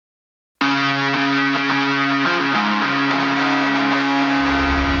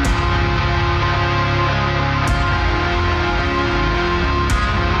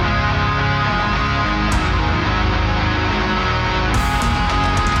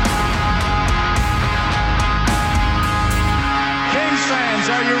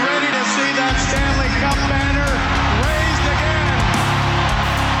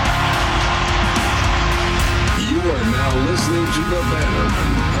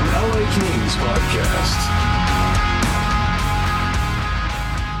Podcast.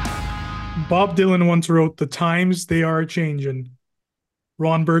 Bob Dylan once wrote, "The times they are changing."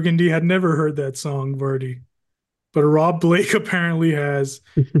 Ron Burgundy had never heard that song, Vardy, but Rob Blake apparently has.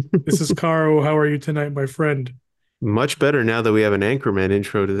 This is Caro. How are you tonight, my friend? Much better now that we have an Anchorman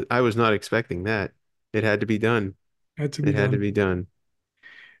intro I was not expecting that. It had to be done. Had to be It had to done. be done.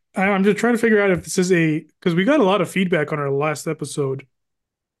 I'm just trying to figure out if this is because we got a lot of feedback on our last episode.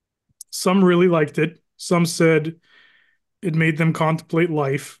 Some really liked it. Some said it made them contemplate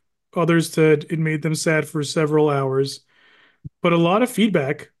life. Others said it made them sad for several hours. But a lot of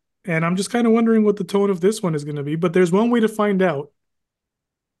feedback. And I'm just kind of wondering what the tone of this one is going to be. But there's one way to find out.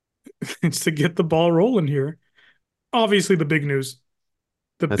 It's to get the ball rolling here. Obviously, the big news,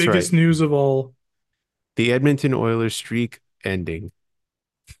 the That's right. biggest news of all. The Edmonton Oilers streak ending.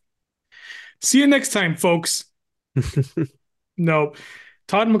 See you next time, folks. No,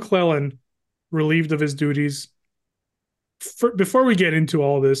 Todd McClellan relieved of his duties. Before we get into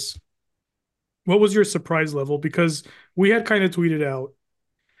all this, what was your surprise level? Because we had kind of tweeted out,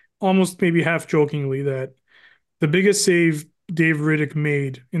 almost maybe half jokingly, that the biggest save Dave Riddick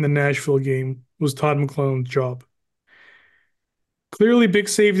made in the Nashville game was Todd McClellan's job. Clearly, big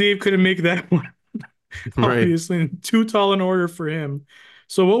save Dave couldn't make that one. Right. Obviously, too tall an order for him.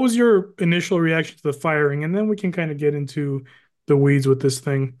 So, what was your initial reaction to the firing? And then we can kind of get into the weeds with this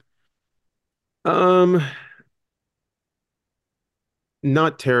thing. Um,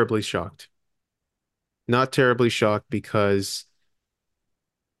 Not terribly shocked. Not terribly shocked because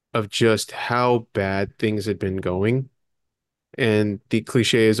of just how bad things had been going. And the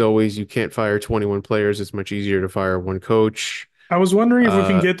cliche is always you can't fire 21 players. It's much easier to fire one coach. I was wondering if we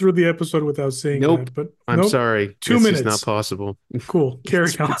can Uh, get through the episode without saying nope. that, but I'm nope. sorry. Two It's just not minutes. possible. Cool.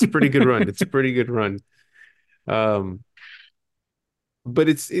 Carry It's a pretty on. good run. It's a pretty good run. Um, but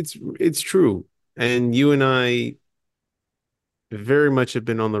it's true. And you and I very much have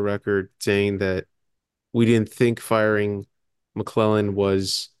been on the record saying that we didn't think firing McClellan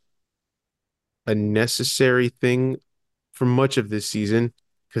was a necessary thing for much of this season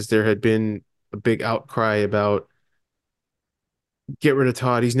because there had been a big outcry about get rid of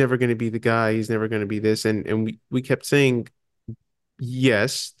Todd. He's never going to be the guy. He's never going to be this. And we kept saying,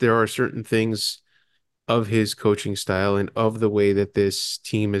 yes, there are certain things of his coaching style and of the way that this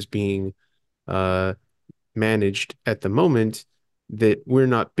team is being uh managed at the moment that we're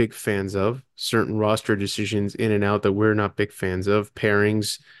not big fans of, certain roster decisions in and out that we're not big fans of,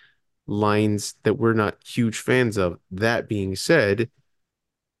 pairings, lines that we're not huge fans of. That being said,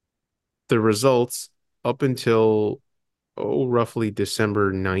 the results up until roughly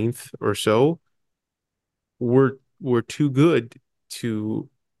December 9th or so were too good to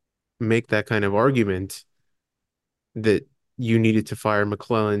make that kind of argument that you needed to fire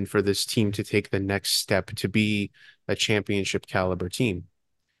McClellan for this team to take the next step to be a championship caliber team.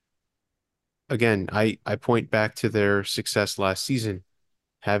 Again, I point back to their success last season,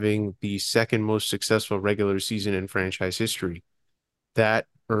 having the second most successful regular season in franchise history. That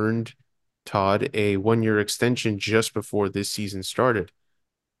earned Todd a 1 year extension just before this season started.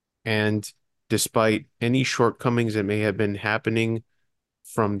 And despite any shortcomings that may have been happening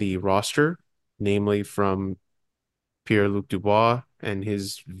from the roster, namely from Pierre-Luc Dubois and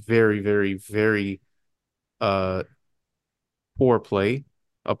his very, very, very uh, poor play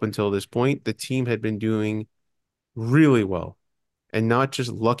up until this point, the team had been doing really well and not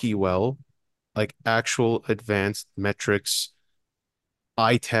just lucky well, like actual advanced metrics,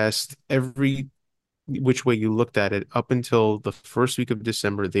 eye test, every which way you looked at it up until the first week of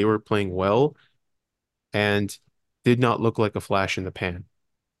December, they were playing well and did not look like a flash in the pan.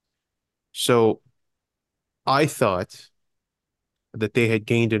 So I thought that they had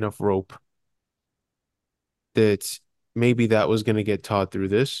gained enough rope that maybe that was going to get Todd through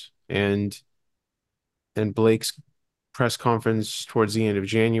this. And Blake's press conference towards the end of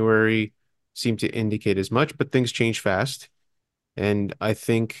January seemed to indicate as much, but things change fast. And I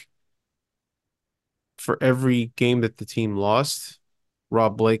think for every game that the team lost,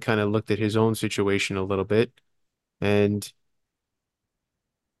 Rob Blake kind of looked at his own situation a little bit and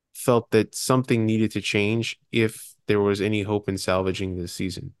felt that something needed to change if there was any hope in salvaging this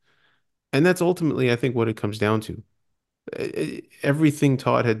season. And that's ultimately, I think, what it comes down to. Everything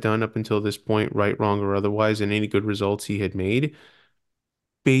Todd had done up until this point, right, wrong, or otherwise, and any good results he had made,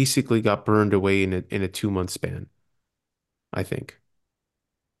 basically got burned away in a 2 month span, I think,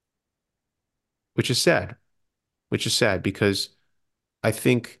 which is sad, which is sad because I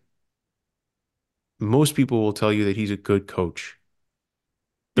think most people will tell you that he's a good coach.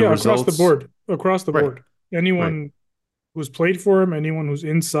 The Yeah, across the results, board. Across the right, board. right, Anyone who's played for him, anyone who's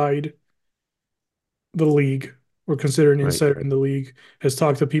inside, the league or considered an right? insider in the league, has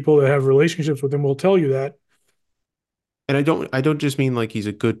talked to people that have relationships with him, will tell you that. And I don't just mean like he's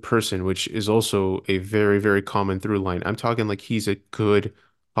a good person, which is also a very, very common through line. I'm talking like he's a good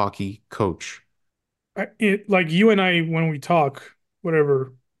hockey coach. Like you and I, when we talk,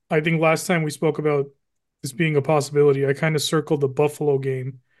 whatever, I think last time we spoke about this being a possibility, I kind of circled the Buffalo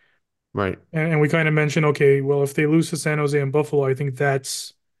game, Right, and we kind of mentioned, okay, well, if they lose to San Jose and Buffalo, I think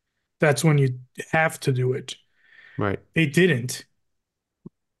that's when you have to do it. right. They didn't.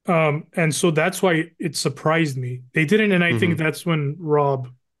 And so that's why it surprised me. They didn't, and I think Mm-hmm. that's when Rob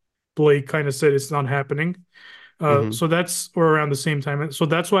Blake kind of said it's not happening. Mm-hmm. So that's or around the same time. So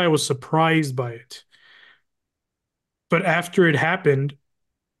that's why I was surprised by it. But after it happened,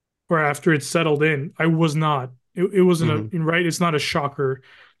 or after it settled in, I was not. It wasn't Mm-hmm. right. It's not a shocker.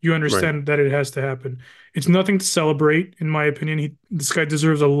 You Right. understand that it has to happen. It's nothing to celebrate, in my opinion. This guy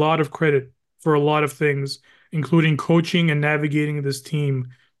deserves a lot of credit for a lot of things, including coaching and navigating this team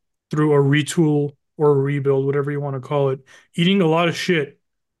through a retool or a rebuild, whatever you want to call it. Eating a lot of shit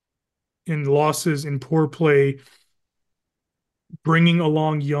in losses, in poor play, bringing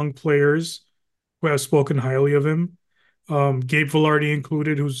along young players who have spoken highly of him. Gabe Velarde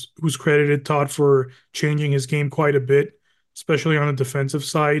included, who's credited Todd for changing his game quite a bit, especially on the defensive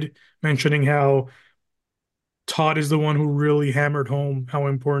side, mentioning how Todd is the one who really hammered home how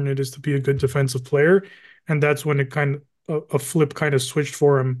important it is to be a good defensive player, and that's when it kind of a flip kind of switched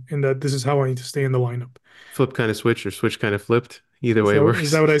for him in that this is how I need to stay in the lineup. Flip kind of switch or switch kind of flipped. Either way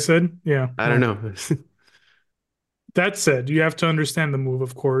Is that works. what I said? Yeah. I don't Well, know. that said, you have to understand the move,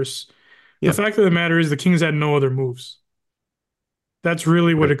 of course. The Yeah, fact of the matter is the Kings had no other moves. That's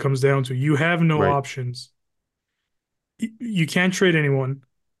really what right, it comes down to. You have no right. options. You can't trade anyone.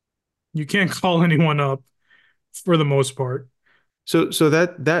 You can't call anyone up for the most part. So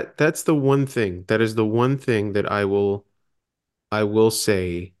that's the one thing. That is the one thing that I will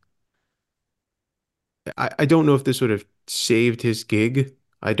say. I don't know if this would have saved his gig.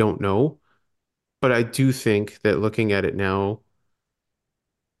 I don't know. But I do think that looking at it now,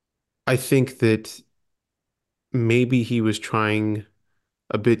 I think that maybe he was trying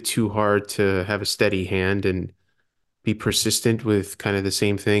a bit too hard to have a steady hand and be persistent with kind of the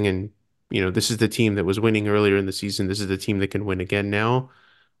same thing. And, this is the team that was winning earlier in the season. This is the team that can win again now.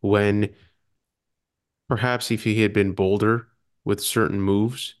 When perhaps if he had been bolder with certain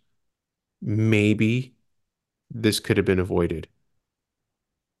moves, maybe this could have been avoided.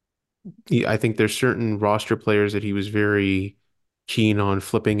 I think there's certain roster players that he was very keen on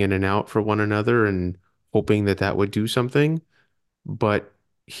flipping in and out for one another and hoping that that would do something, but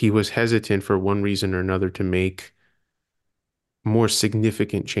he was hesitant for one reason or another to make more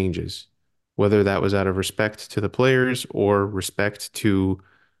significant changes, whether that was out of respect to the players or respect to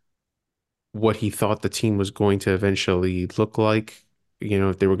what he thought the team was going to eventually look like.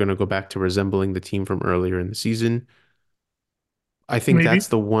 If they were going to go back to resembling the team from earlier in the season. I think Maybe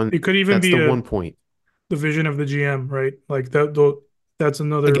it could even that's be the a one point. the vision of the GM, right? Like that. Though that's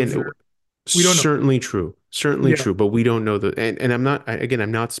another. Again, We don't know. certainly true, certainly Yeah, true, but we don't know and I'm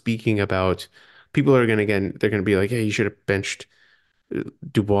not speaking about people are going to, again, they're going to be like, hey, you should have benched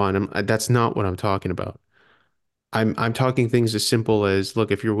Dubois. And that's not what I'm talking about. I'm talking things as simple as,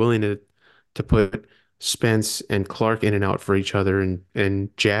 look, if you're willing to put Spence and Clark in and out for each other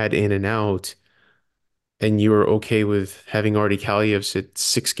and Jad in and out, and you're okay with having already Kaliev sit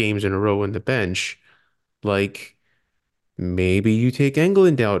 6 games in a row on the bench, like maybe you take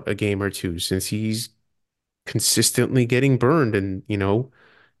Engelland out a game or two since he's consistently getting burned and,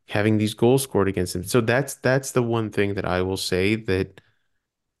 having these goals scored against him. So that's the one thing that I will say that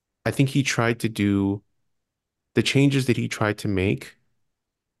I think he tried to do. The changes that he tried to make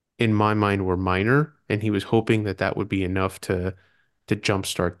in my mind were minor, and he was hoping that that would be enough to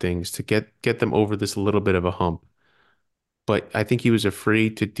jumpstart things, to get them over this little bit of a hump. But I think he was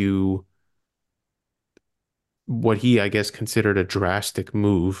afraid to do what he, I guess, considered a drastic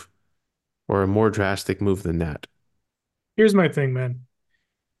move or a more drastic move than that. here's my thing, man.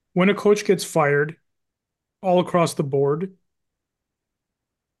 When a coach gets fired all across the board,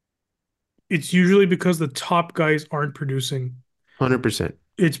 it's usually because the top guys aren't producing. 100%.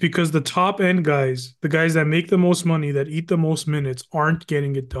 It's because the top end guys, the guys that make the most money, that eat the most minutes, aren't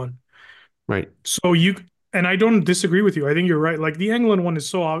getting it done. Right. So and I don't disagree with you. I think you're right. Like the England one is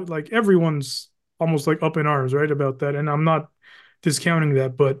so like everyone's almost like up in arms, right, about that. And I'm not discounting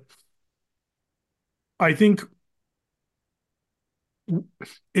that, but I think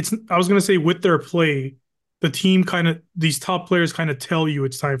I was gonna say with their play, the team kind of these top players kind of tell you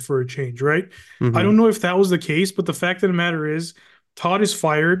it's time for a change, right? I Mm-hmm. don't know if that was the case, but the fact of the matter is Todd is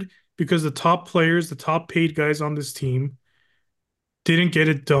fired because the top players, the top paid guys on this team didn't get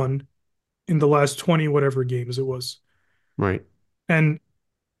it done in the last 20 whatever games it was. Right. And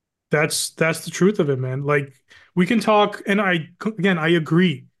that's the truth of it, man. Like we can talk, and I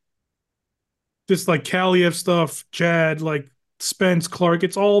agree. This like Kaliev stuff, Jad, like Spence, Clark,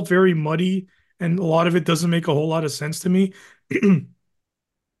 it's all very muddy, and a lot of it doesn't make a whole lot of sense to me.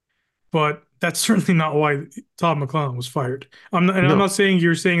 But that's certainly not why Todd McClellan was fired. I'm No. not saying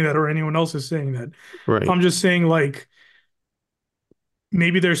you're saying that or anyone else is saying that. Right. I'm just saying like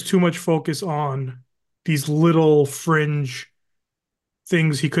maybe there's too much focus on these little fringe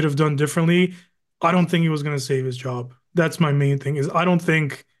things he could have done differently. I don't think he was going to save his job. That's my main thing is I don't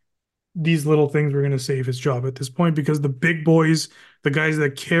think these little things were going to save his job at this point because the big boys, the guys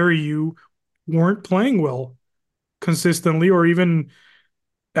that carry you, weren't playing well consistently or even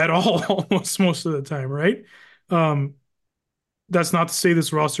at all almost most of the time, right? Um, that's not to say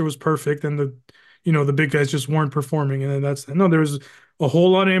this roster was perfect and the big guys just weren't performing. And then that's no, there was a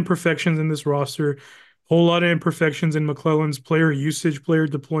whole lot of imperfections in this roster, whole lot of imperfections in McClellan's player usage, player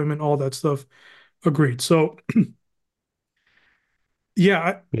deployment, all that stuff. Agreed. So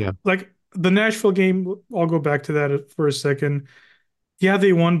yeah, Yeah. like the Nashville game, I'll go back to that for a second. Yeah,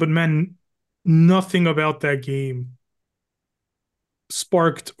 they won, but man, nothing about that game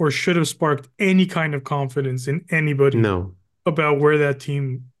sparked or should have sparked any kind of confidence in anybody No. about where that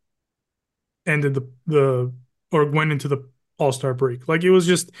team ended the or went into the All-Star break. Like it was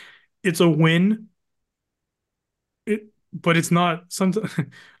just it's a win. But it's not sometimes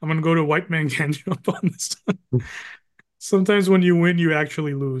I'm gonna go to white man can't jump on this. Sometimes when you win, you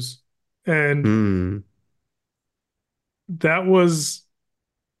actually lose. And Hmm. that was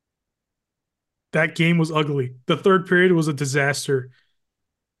that game was ugly. The third period was a disaster.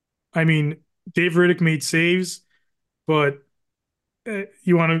 I mean, Dave Riddick made saves, but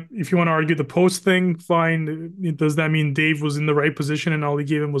you want to if you want to argue the post thing, fine. Does that mean Dave was in the right position and all he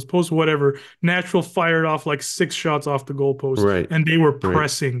gave him was post? Whatever. Nashville fired off like six shots off the goalpost, Right. and they were Right.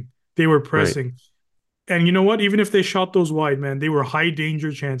 pressing. They were Right. pressing. And you know what? Even if they shot those wide, man, they were high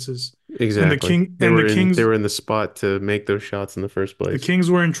danger chances. And the Exactly. King They and were in they were in the spot to make those shots in the first the place. Kings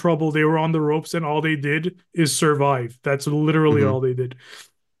were in trouble. They were on the ropes, and all they did is survive. That's literally Hmm. all they did.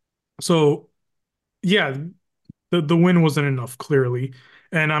 So yeah, the win wasn't enough, clearly.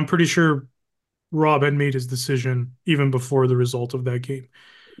 And I'm pretty sure Rob had made his decision even before the result of that game.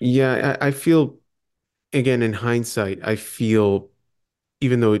 Yeah, I feel again in hindsight, I feel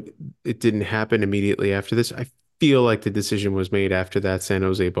even though it didn't happen immediately after this, I feel like the decision was made after that San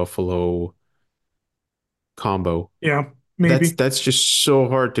Jose Buffalo combo. Yeah, That's maybe. that's just so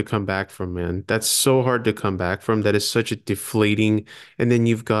hard to come back from, man. That's so hard to come back from. That is such a deflating. And then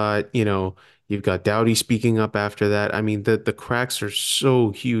you've got Doughty speaking up after that. I mean, the cracks are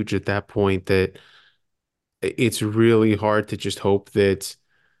so huge at that point that it's really hard to just hope that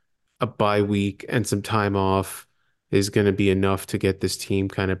a bye week and some time off is going to be enough to get this team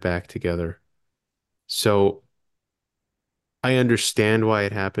kind of back together. So I understand why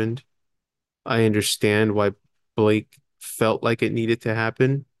it happened. I understand why Blake felt like it needed to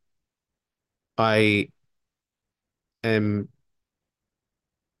happen. I am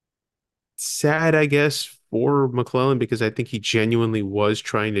sad, I guess, for McClellan because I think he genuinely was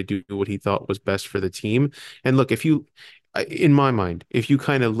trying to do what he thought was best for the team. And look, in my mind, if you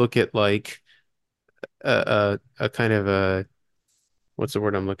kind of look at like a kind of a what's the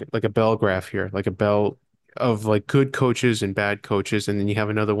word I'm looking like a bell graph here, like a bell of like good coaches and bad coaches, and then you have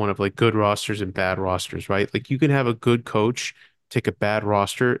another one of like good rosters and bad rosters, right? Like you can have a good coach take a bad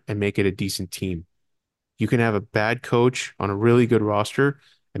roster and make it a decent team. You can have a bad coach on a really good roster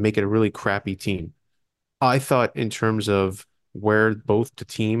and make it a really crappy team. I thought in terms of where both the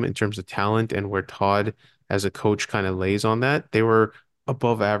team, in terms of talent and where Todd as a coach kind of lays on that, they were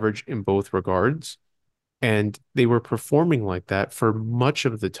above average in both regards. And they were performing like that for much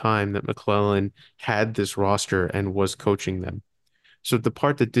of the time that McClellan had this roster and was coaching them. So the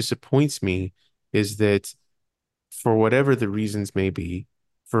part that disappoints me is that for whatever the reasons may be,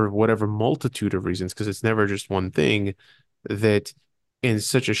 for whatever multitude of reasons, because it's never just one thing, that in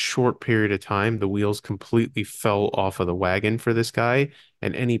such a short period of time, the wheels completely fell off of the wagon for this guy,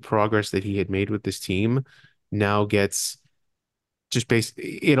 and any progress that he had made with this team now gets just based,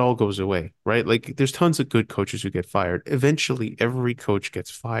 it all goes away, right? Like there's tons of good coaches who get fired. Eventually, every coach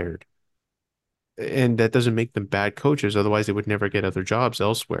gets fired, and that doesn't make them bad coaches. Otherwise, they would never get other jobs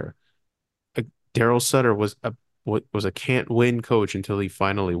elsewhere. Like, Daryl Sutter was a can't win coach until he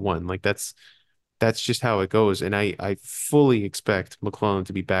finally won. Like that's just how it goes. And I fully expect McClellan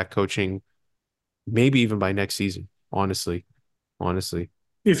to be back coaching, maybe even by next season. Honestly, honestly.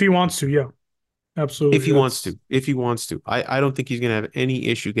 If he wants to, yeah, If absolutely. he wants That's to. If he wants to. I don't think he's gonna have any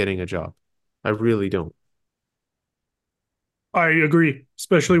issue getting a job. I really don't. I agree,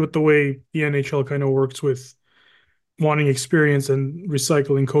 especially with the way the NHL kind of works with wanting experience and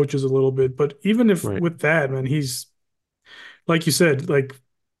recycling coaches a little bit. But even if Right. with that, man, he's like you said, like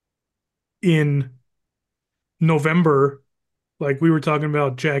in November, like we were talking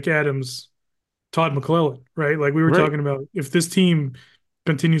about Jack Adams, Todd McClellan, right? Like we were Right. talking about if this team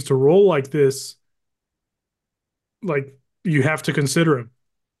continues to roll like this, like you have to consider him.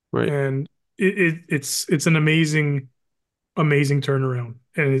 Right. And it's an amazing turnaround,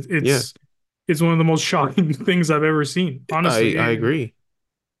 and Yeah. it's one of the most shocking things I've ever seen, honestly. I agree.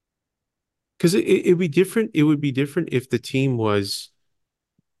 Because it'd be different. It would be different if the team was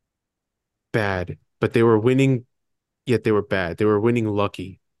bad, but they were winning, yet they were bad. They were winning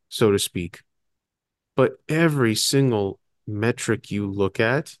lucky, so to speak. But every single metric you look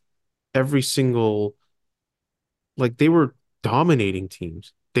at, every single, like they were dominating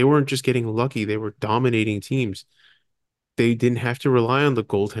teams. They weren't just getting lucky, they were dominating teams. They didn't have to rely on the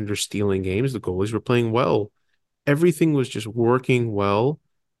goaltender stealing games. The goalies were playing well. Everything was just working well.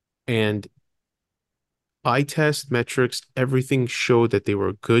 And eye test metrics, everything showed that they were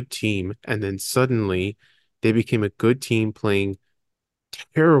a good team. And then suddenly they became a good team playing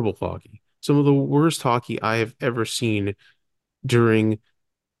terrible hockey. Some of the worst hockey I have ever seen during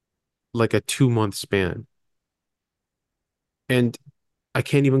like a 2 month span. And I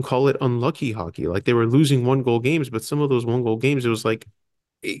can't even call it unlucky hockey. Like they were losing 1 goal games, but some of those 1 goal games, it was like,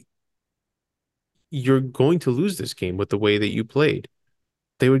 "Eh, you're going to lose this game with the way that you played."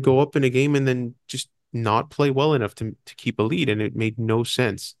 They would go up in a game and then just not play well enough to keep a lead. And it made no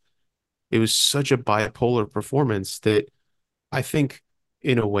sense. It was such a bipolar performance that I think,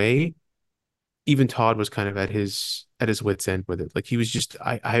 in a way, even Todd was kind of at his wits' end with it. Like he was just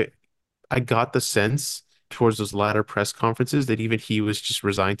I got the sense towards those latter press conferences that even he was just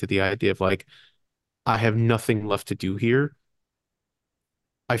resigned to the idea of like, I have nothing left to do here.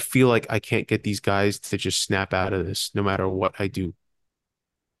 I feel like I can't get these guys to just snap out of this no matter what I do.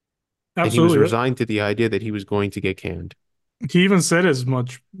 And he was Absolutely. resigned to the idea that he was going to get canned. He even said as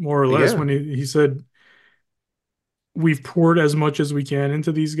much, more or less, Yeah, when he said we've poured as much as we can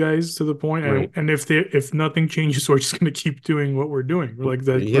into these guys to the point, right. and if nothing changes, we're just going to keep doing what we're doing. We're like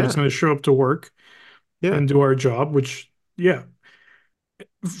that. We're just Yeah, going to show up to work yeah. and do our job. Which, yeah,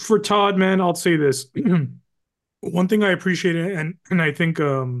 for Todd, man, I'll say this. One thing I appreciate, and I think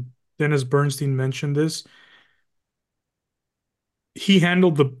Dennis Bernstein mentioned this. He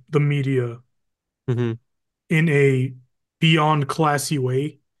handled the media Hmm. in a beyond classy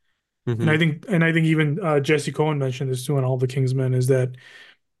way. Hmm. And I think even Jesse Cohen mentioned this too on All the King's Men, is that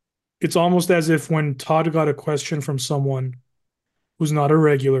it's almost as if when Todd got a question from someone who's not a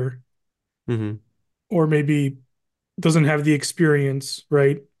regular Hmm. or maybe doesn't have the experience,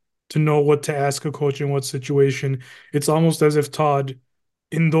 right, to know what to ask a coach in what situation, it's almost as if Todd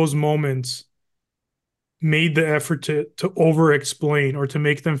in those moments made the effort to over explain or to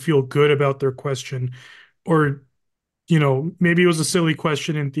make them feel good about their question, or maybe it was a silly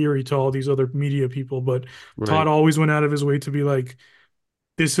question in theory to all these other media people, but Todd Right. always went out of his way to be like,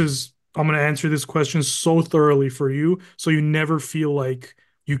 I'm going to answer this question so thoroughly for you, so you never feel like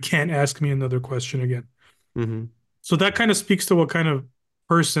you can't ask me another question again. Hmm. So that kind of speaks to what kind of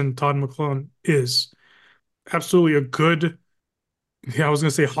person Todd McClellan is. Absolutely a good, yeah, I was going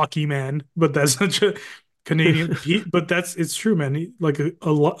to say hockey man, but that's such a Canadian. But it's true, man. Like a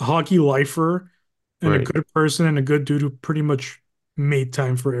hockey lifer and a Right. good person and a good dude who pretty much made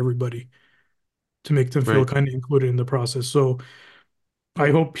time for everybody to make them feel Right. kind of included in the process. So I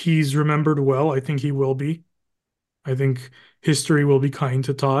hope he's remembered well. I think he will be. I think history will be kind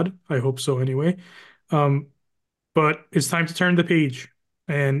to Todd. I hope so anyway. Um, but it's time to turn the page.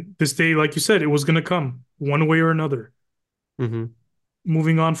 And this day, like you said, it was going to come one way or another. Hmm.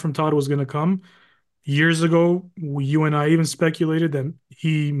 Moving on from Todd was going to come. Years ago, you and I even speculated that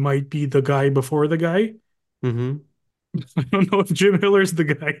he might be the guy before the guy. Hmm. I don't know if Jim Hiller's the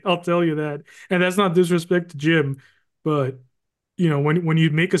guy. I'll tell you that. And that's not disrespect to Jim, but when you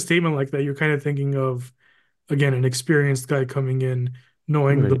make a statement like that, you're kind of thinking of, again, an experienced guy coming in,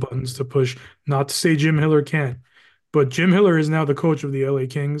 knowing the Right. buttons to push. Not to say Jim Hiller can't, but Jim Hiller is now the coach of the LA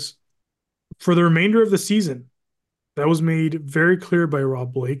Kings for the remainder of the season. That was made very clear by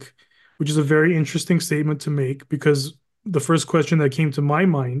Rob Blake, which is a very interesting statement to make because the first question that came to my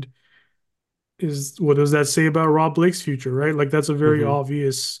mind is, what does that say about Rob Blake's future, right? Like that's a very Hmm.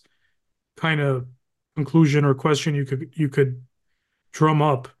 obvious kind of conclusion or question you could drum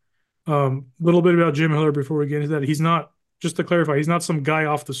up. A little bit about Jim Hiller before we get into that. He's not just to clarify, he's not some guy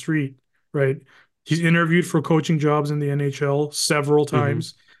off the street, right? He's interviewed for coaching jobs in the NHL several Hmm.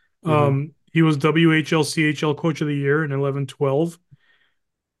 times. Hmm. He was WHL CHL Coach of the Year in 11-12,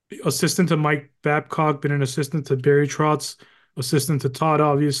 assistant to Mike Babcock, been an assistant to Barry Trotz, assistant to Todd,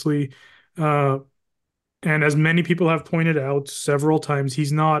 obviously. Uh, and as many people have pointed out several times,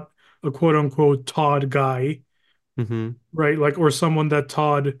 he's not a quote unquote Todd guy, Hmm. right? Like, or someone that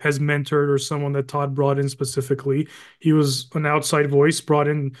Todd has mentored or someone that Todd brought in specifically. He was an outside voice brought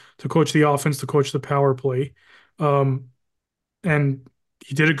in to coach the offense, to coach the power play. Um, and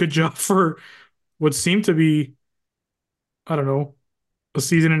he did a good job for what seemed to be, I don't know, a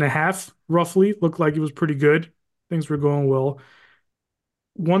season and a half, roughly. Looked like it was pretty good. Things were going well.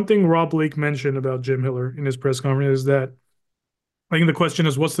 One thing Rob Blake mentioned about Jim Hiller in his press conference is that I think the question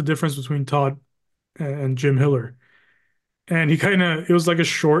is, what's the difference between Todd and Jim Hiller? And he kind of, it was like a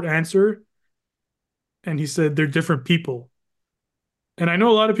short answer. And he said, they're different people. And I know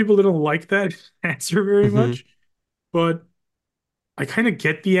a lot of people didn't like that answer very Hmm. much, but I kind of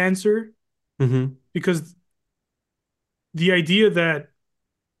get the answer Hmm. because the idea that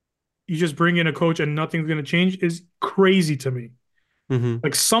you just bring in a coach and nothing's going to change is crazy to me. Hmm.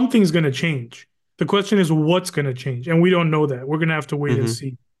 Like something's going to change. The question is what's going to change, and we don't know that. We're going to have to wait and Hmm.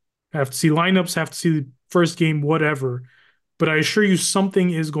 see. Have to see lineups, have to see the first game, whatever. But I assure you,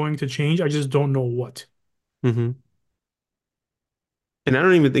 something is going to change. I just don't know what. Hmm. And I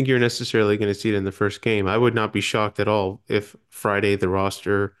don't even think you're necessarily going to see it in the first game. I would not be shocked at all if Friday the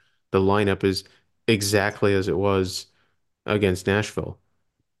roster, the lineup is exactly as it was against Nashville.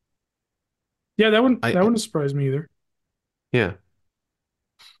 Yeah, that wouldn't I, that wouldn't surprise me either. yeah.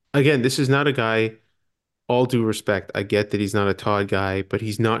 Again, this is not a guy, all due respect. I get that he's not a Todd guy, but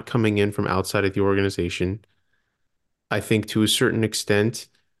he's not coming in from outside of the organization. I think to a certain extent,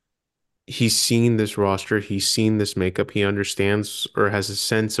 he's seen this roster, he's seen this makeup, he understands or has a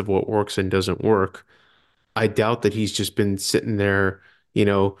sense of what works and doesn't work. I doubt that he's just been sitting there,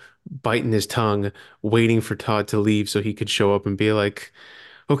 biting his tongue, waiting for Todd to leave so he could show up and be like,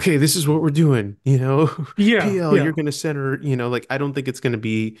 okay, this is what we're doing, Yeah, PL, you're yeah. going to center, like I don't think it's going to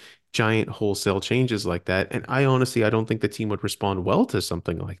be giant wholesale changes like that. And I honestly, I don't think the team would respond well to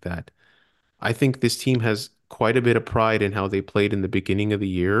something like that. I think this team has quite a bit of pride in how they played in the beginning of the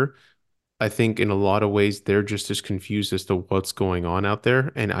year. I think in a lot of ways they're just as confused as to what's going on out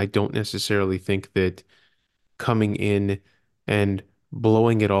there. And I don't necessarily think that coming in and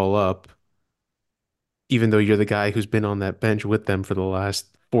blowing it all up, even though you're the guy who's been on that bench with them for the last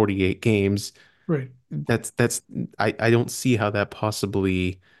 48 games, Right. that's I don't see how that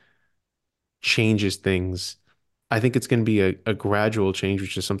possibly changes things. I think it's going to be a gradual change,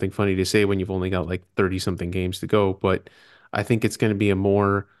 which is something funny to say when you've only got like 30 something games to go, but I think it's going to be a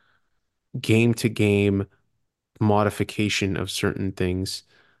more game to game modification of certain things.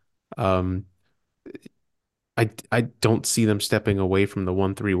 Um, I don't see them stepping away from the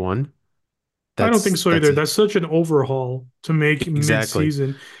 1-3-1. I don't think so That's either. That's such an overhaul to make exactly.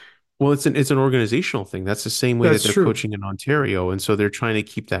 mid-season. Well, it's an organizational thing. That's the same way that That's they're true. coaching in Ontario, and so they're trying to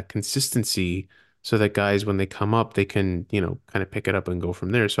keep that consistency so that guys, when they come up, they can, kind of pick it up and go from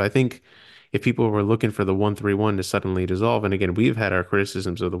there. So I think if people were looking for the 1-3-1 to suddenly dissolve, and again, we've had our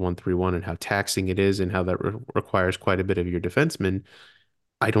criticisms of the 1-3-1 and how taxing it is and how that requires quite a bit of your defensemen,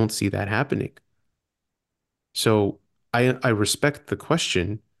 I don't see that happening. So I respect the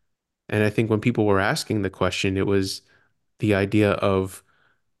question, and I think when people were asking the question, it was the idea of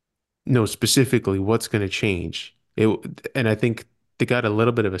no, specifically what's going to change. And I think they got a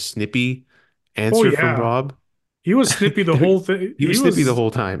little bit of a snippy Oh answer from yeah. Rob. He was snippy the whole thing. He He was snippy the was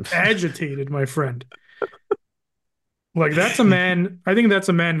whole time. agitated, my friend. Like that's a man, I think that's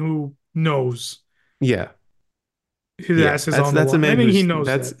a man who knows Yeah. his Yeah. ass is That's on the that's a line. I man think he who's knows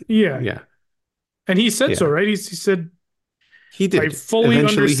that's that. Yeah. yeah. And he said so, Yeah. right? He said, He I did. fully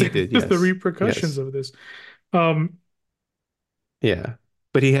Eventually he understand did. the Yes. repercussions Yes. of this. Um, Yeah.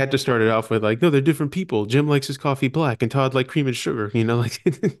 But he had to start it off with like, no, they're different people. Jim likes his coffee black and Todd like cream and sugar, like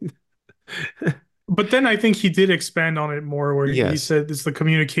but then I think he did expand on it more where he yes. said it's the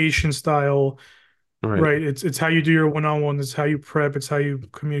communication style, All right. right? It's how you do your one-on-one, it's how you prep, it's how you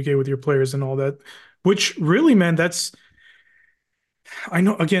communicate with your players and all that. Which really, man, that's I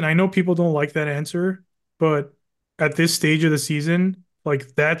know again, I know people don't like that answer, but at this stage of the season,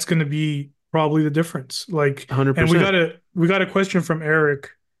 like that's going to be probably the difference. Like, and 100%. we got a question from Eric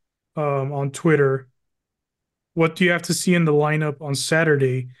on Twitter. What do you have to see in the lineup on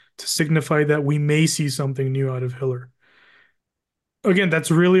Saturday to signify that we may see something new out of Hiller? Again, that's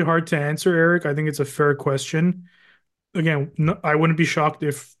really hard to answer, Eric. I think it's a fair question. Again, no, I wouldn't be shocked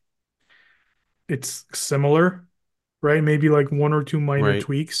if it's similar. right? Maybe like one or two minor Right.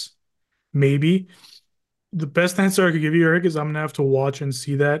 tweaks, maybe. The best answer I could give you, Eric, is I'm gonna have to watch and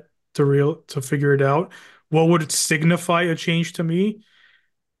see that to figure it out. What would it signify a change to me?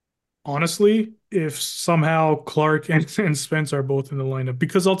 Honestly, if somehow Clark and Spence are both in the lineup,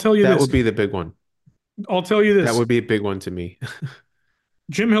 because I'll tell you That this, would be the big one. I'll tell you That this. would be a big one to me.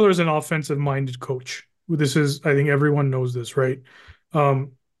 Jim Miller is an offensive minded coach. This is, I think everyone knows this, right?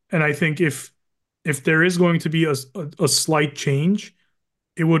 Um, and I think if there is going to be a slight change,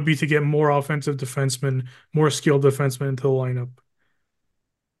 it would be to get more offensive defensemen, more skilled defensemen into the lineup.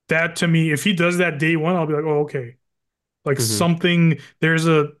 That to me, if he does that day one, I'll be like, oh, okay. Like Hmm. something, there's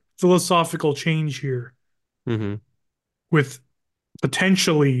a philosophical change here Hmm. with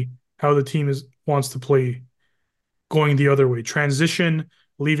potentially how the team is wants to play going the other way, transition,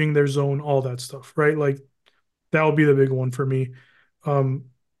 leaving their zone, all that stuff, right? Like that would be the big one for me. Um,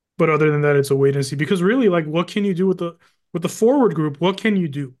 but other than that, it's a wait and see because really, like, what can you do with the forward group? What can you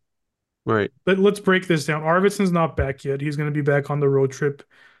do? Right. Let's break this down. Arvidsson's not back yet. He's going to be back on the road trip.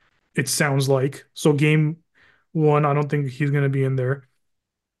 It sounds like so. Game one, I don't think he's going to be in there.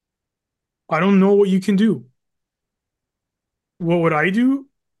 I don't know what you can do. What would I do?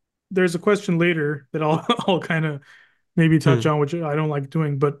 There's a question later that I'll I'll kind of maybe touch Hmm. on, which I don't like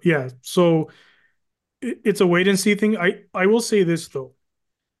doing. But yeah, so it's a wait and see thing. I will say this though.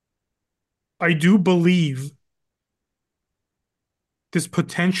 I do believe this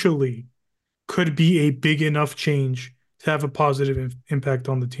potentially could be a big enough change to have a positive impact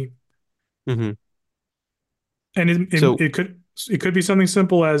on the team. Hmm. And So, it could be something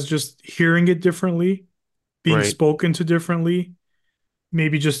simple as just hearing it differently, being right. spoken to differently,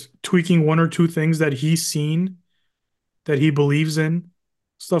 maybe just tweaking one or two things that he's seen that he believes in,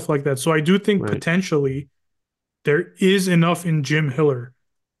 stuff like that. So I do think Right. potentially there is enough in Jim Hiller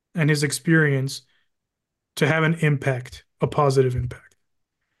and his experience to have an impact, a positive impact.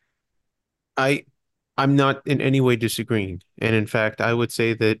 I I'm not in any way disagreeing. And in fact, I would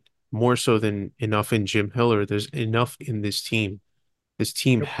say that more so than enough in Jim Hiller, there's enough in this team. This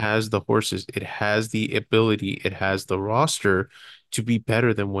team Yep. has the horses, it has the ability, it has the roster to be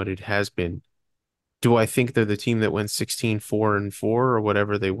better than what it has been. Do I think they're the team that went 16-4-4 or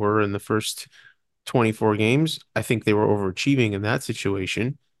whatever they were in the first 24 games? I think they were overachieving in that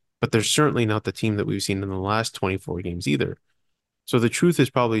situation, but they're certainly not the team that we've seen in the last 24 games either. So the truth is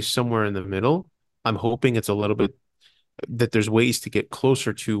probably somewhere in the middle. I'm hoping it's a little bit that there's ways to get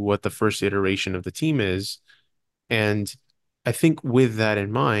closer to what the first iteration of the team is. And I think with that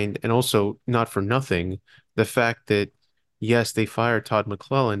in mind, and also not for nothing, the fact that yes, they fired Todd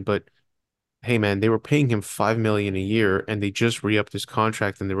McClellan, but hey man, they were paying him 5 million a year and they just re-upped his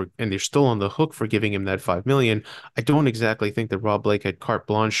contract and they're still on the hook for giving him that 5 million. I don't exactly think that Rob Blake had carte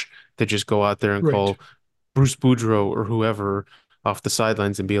blanche to just go out there and Right. call Bruce Boudreau or whoever off the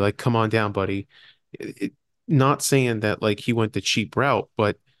sidelines and be like, come on down, buddy. It, not saying that like he went the cheap route,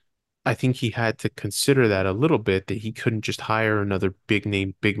 but I think he had to consider that a little bit that he couldn't just hire another big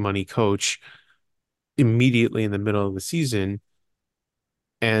name, big money coach immediately in the middle of the season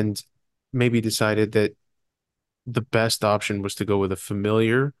and maybe decided that the best option was to go with a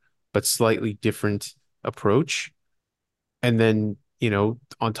familiar but slightly different approach. And then,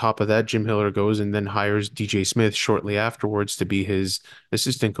 on top of that, Jim Hiller goes and then hires DJ Smith shortly afterwards to be his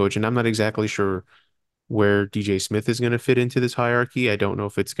assistant coach. And I'm not exactly sure where DJ Smith is going to fit into this hierarchy. I don't know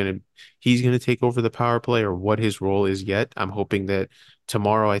if he's going to take over the power play or what his role is yet. I'm hoping that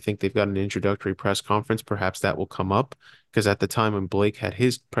tomorrow, I think they've got an introductory press conference. Perhaps that will come up because at the time when Blake had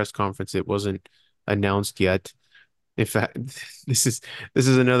his press conference, it wasn't announced yet. In fact, this is this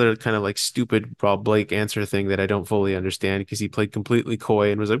is another kind of like stupid Rob Blake answer thing that I don't fully understand because he played completely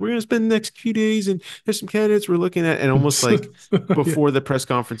coy and was like, "We're gonna spend the next few days and there's some candidates we're looking at," and almost like Yeah. before the press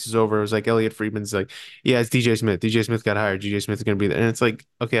conference is over, it was like Elliot Friedman's like, "Yeah, it's DJ Smith. DJ Smith got hired. DJ Smith is gonna be there," and it's like,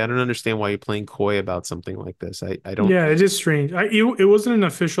 okay, I don't understand why you're playing coy about something like this. I don't Yeah, it is strange. It wasn't an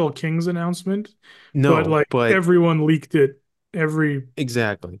official Kings announcement, but know, like but everyone leaked it. Every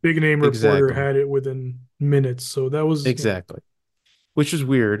exactly, big name reporter exactly, had it within minutes. So that was, yeah. exactly, which is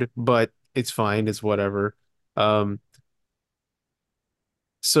weird, but it's fine. It's whatever. Um,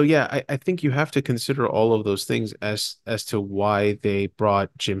 So yeah, I think you have to consider all of those things as to why they brought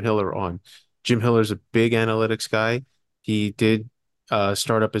Jim Hiller on. Jim Hiller's a big analytics guy. He did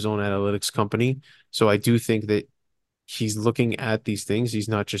start up his own analytics company. So I do think that he's looking at these things. He's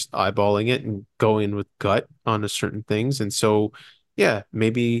not just eyeballing it and going with gut on a certain things. And so, yeah,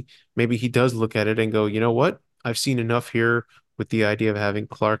 maybe he does look at it and go, you know what? I've seen enough here with the idea of having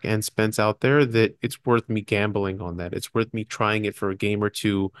Clark and Spence out there that it's worth me gambling on that. It's worth me trying it for a game or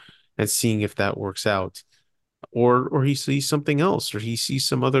two and seeing if that works out. or he sees something else, or he sees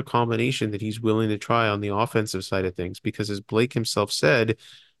some other combination that he's willing to try on the offensive side of things. Because as Blake himself said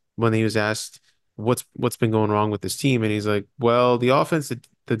when he was asked what's been going wrong with this team, and he's like, well, the offense,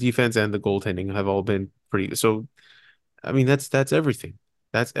 the defense, and the goaltending have all been pretty. So I mean, that's everything.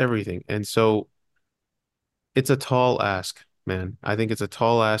 That's everything. And so it's a tall ask, man. I think it's a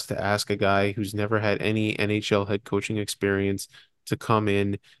tall ask to ask a guy who's never had any NHL head coaching experience to come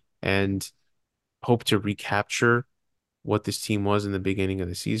in and hope to recapture what this team was in the beginning of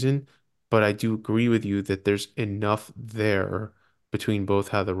the season. But I do agree with you that there's enough there between both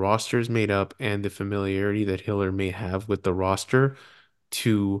how the roster is made up and the familiarity that Hiller may have with the roster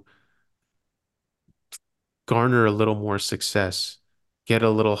to garner a little more success, get a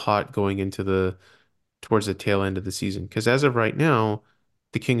little hot going into the towards the tail end of the season. Because as of right now,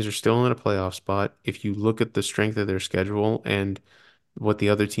 the Kings are still in a playoff spot. If you look at the strength of their schedule and what the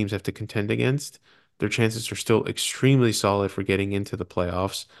other teams have to contend against, their chances are still extremely solid for getting into the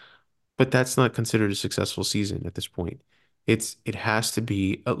playoffs. But that's not considered a successful season at this point. It has to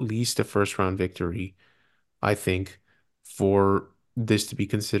be at least a first round victory, I think, for this to be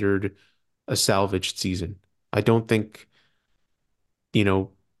considered a salvaged season. I don't think, you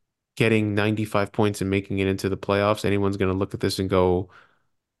know, getting 95 points and making it into the playoffs, anyone's going to look at this and go,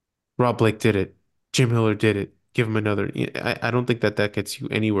 Rob Blake did it. Jim Miller did it. Give him another. I don't think that that gets you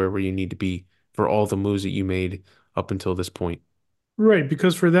anywhere where you need to be for all the moves that you made up until this point. Right,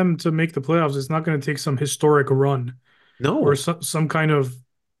 because for them to make the playoffs, it's not going to take some historic run or No. some kind of,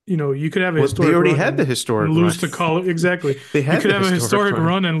 you could have a Well, they historic already run had the and historic run. lose to Colorado. Exactly. They You had could the have a historic historic run.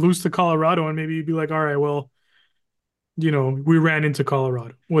 run and lose to Colorado, and maybe you'd be like, all right, well, we ran into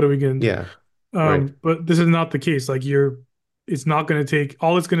Colorado. What are we going to Yeah, do? right, But this is not the case. Like it's not going to take,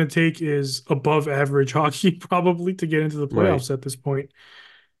 all it's going to take is above average hockey probably to get into the right. playoffs at this point.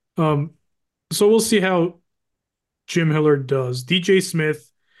 Um, so we'll see how Jim Hillard does. DJ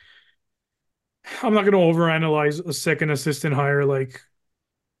Smith, I'm not going to overanalyze a second assistant hire. Like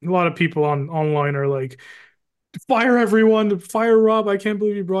a lot of people on online are like, fire everyone, fire Rob. I can't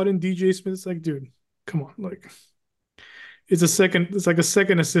believe you brought in DJ Smith. It's like, dude, come on. Like it's like a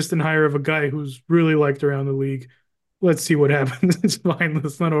second assistant hire of a guy who's really liked around the league. Let's see what happens. It's fine.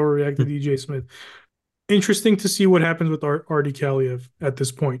 Let's not overreact to DJ Smith. Interesting to see what happens with Artie Kaliev at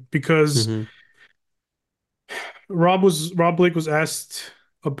this point because Hmm. Rob Blake was asked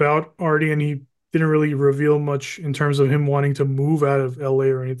about Artie and he didn't really reveal much in terms of him wanting to move out of LA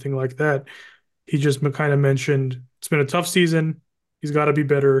or anything like that. He just kind of mentioned it's been a tough season. He's got to be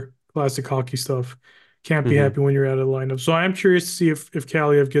better. Classic hockey stuff. Can't be Hmm. happy when you're out of the lineup. So I am curious to see if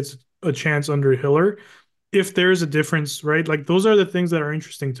Kaliev gets a chance under Hiller. If there's a difference, right? Like those are the things that are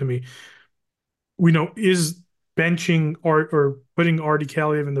interesting to me. We know is benching Art or putting Artie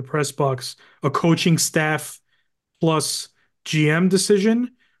Kaliev in the press box a coaching staff plus GM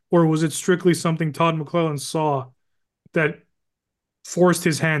decision, or was it strictly something Todd McClellan saw that forced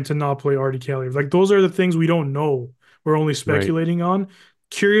his hand to not play Artie Kaliev? Like those are the things we don't know. We're only Right. speculating on.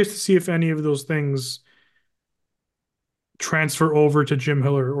 Curious to see if any of those things transfer over to Jim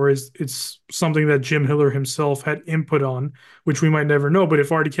Hiller, or is it's something that Jim Hiller himself had input on, which we might never know. But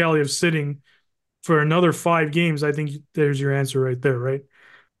if Artie Kaliev's sitting for another 5 games, I think there's your answer right there, right?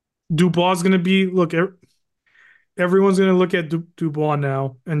 Dubois is going to be look. Everyone's going to look at Dubois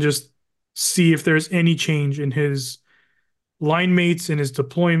now and just see if there's any change in his line mates, in his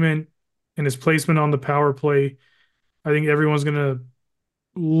deployment, in his placement on the power play. I think everyone's going to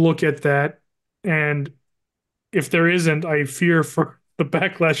look at that. And if there isn't, I fear for the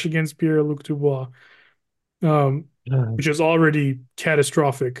backlash against Pierre-Luc Dubois, which is already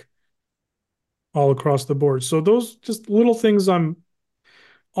catastrophic all across the board. So those just little things I'm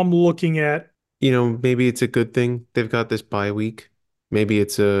looking at. Maybe it's a good thing they've got this bye week. Maybe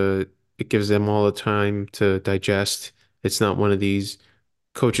it gives them all the time to digest. It's not one of these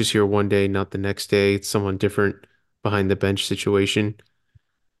coaches here one day, not the next day. It's someone different behind the bench situation.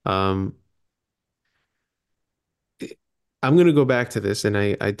 Um, I'm gonna go back to this, and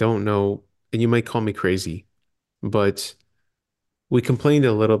I don't know, and you might call me crazy, but we complained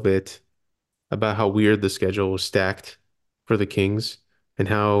a little bit about how weird the schedule was stacked for the Kings and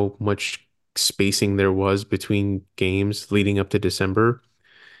how much spacing there was between games leading up to December.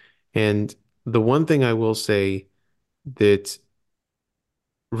 And the one thing I will say that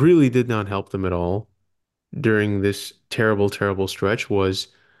really did not help them at all during this terrible, terrible stretch was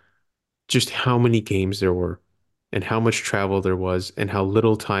just how many games there were and how much travel there was and how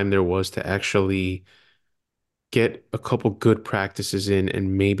little time there was to actually get a couple good practices in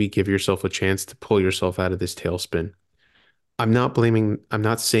and maybe give yourself a chance to pull yourself out of this tailspin. I'm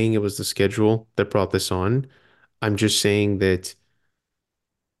not saying it was the schedule that brought this on. I'm just saying that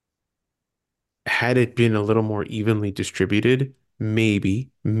had it been a little more evenly distributed, maybe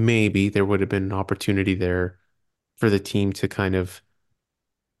there would have been an opportunity there for the team to kind of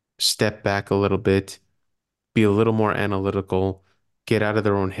step back a little bit, be a little more analytical, get out of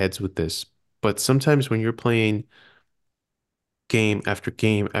their own heads with this. But sometimes when you're playing game after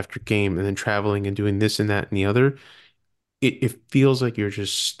game after game and then traveling and doing this and that and the other, it feels like you're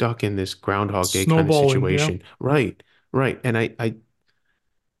just stuck in this Groundhog Day kind of Snowballing, yeah. situation. Right, right. And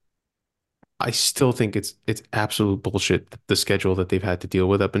I still think it's absolute bullshit, the schedule that they've had to deal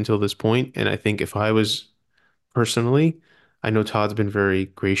with up until this point. And I think if I was personally, I know Todd's been very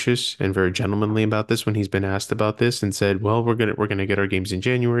gracious and very gentlemanly about this when he's been asked about this and said, "Well, we're gonna get our games in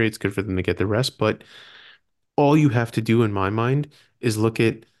January. It's good for them to get the rest." But all you have to do in my mind is look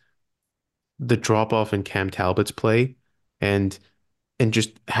at the drop off in Cam Talbot's play and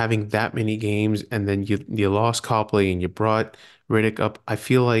just having that many games and then you lost Copley and you brought Riddick up. I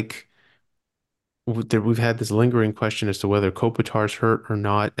feel like we've had this lingering question as to whether Kopitar's hurt or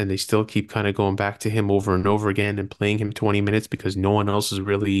not, and they still keep kind of going back to him over and over again and playing him 20 minutes because no one else is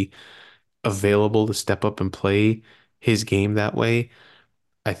really available to step up and play his game that way.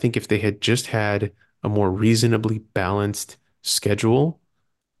 I think if they had just had a more reasonably balanced schedule,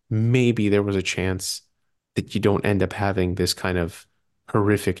 maybe there was a chance that you don't end up having this kind of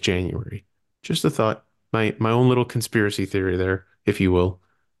horrific January. Just a thought, my own little conspiracy theory there, if you will.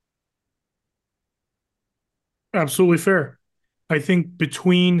 Absolutely fair. I think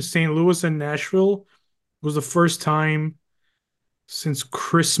between St. Louis and Nashville was the first time since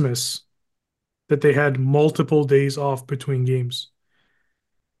Christmas that they had multiple days off between games.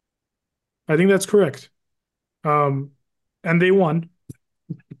 I think that's correct. Um, and they won,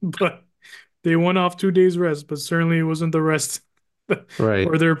 but they won off 2 days rest, but certainly it wasn't the rest Right.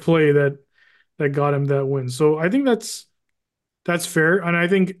 or their play that got him that win. So I think that's fair. And I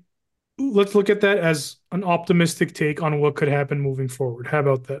think let's look at that as an optimistic take on what could happen moving forward. How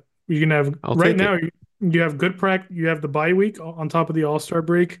about that? You can have I'll right take now, it. you have good practice, you have the bye week on top of the All-Star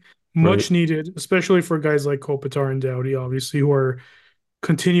break, Right. much needed, especially for guys like Kopitar and Doughty, obviously, who are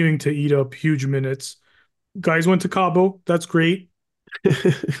continuing to eat up huge minutes. Guys went to Cabo. That's great.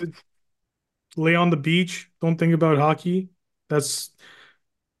 Lay on the beach. Don't think about hockey. That's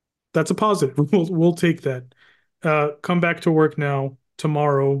that's a positive. We'll take that. Come back to work now.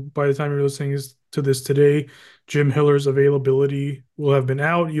 Tomorrow, by the time you're listening to this today, Jim Hiller's availability will have been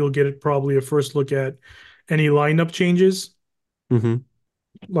out. You'll get it probably a first look at any lineup changes. hmm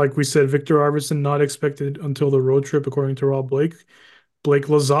Like we said, Victor Arvidsson not expected until the road trip, according to Rob Blake. Blake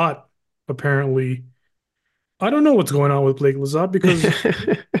Lizotte apparently. I don't know what's going on with Blake Lizotte because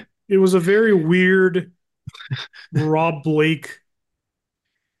it was a very weird Rob Blake,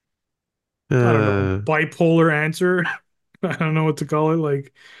 I don't know, uh, bipolar answer. I don't know what to call it.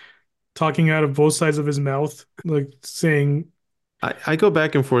 Like talking out of both sides of his mouth, like saying I go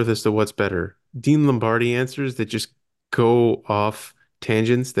back and forth as to what's better. Dean Lombardi answers that just go off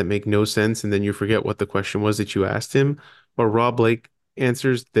tangents that make no sense, and then you forget what the question was that you asked him, or Rob Blake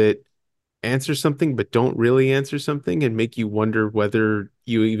answers that answer something but don't really answer something and make you wonder whether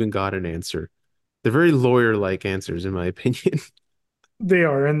you even got an answer. They're very lawyer-like answers, in my opinion. they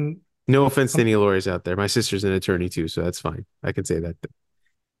are. And No offense to um, any lawyers out there. My sister's an attorney too, so that's fine. I can say that.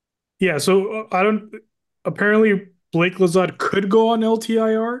 yeah, so I don't, apparently Blake Lizotte could go on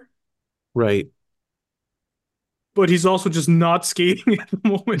LTIR, Right. but he's also just not skating at the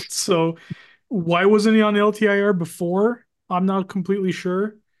moment. So why wasn't he on LTIR before? I'm not completely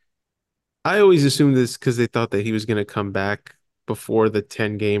sure. I always assumed this because they thought that he was going to come back before the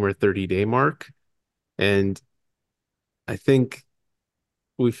 10 game or 30-day mark. And I think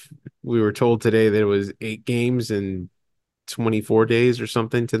we've we were told today that it was 8 games and 24 days or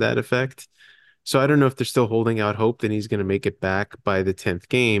something to that effect. So I don't know if they're still holding out hope that he's going to make it back by the 10th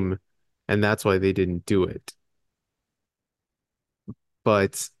game, and that's why they didn't do it.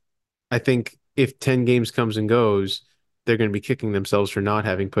 But I think if 10 games comes and goes, they're going to be kicking themselves for not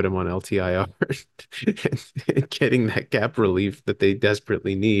having put him on LTIR and getting that cap relief that they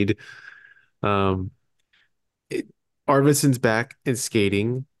desperately need. Um, it, Arvidsson's back and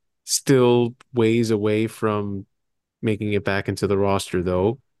skating, still ways away from making it back into the roster,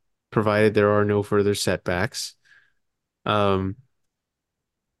 though, provided there are no further setbacks. Um,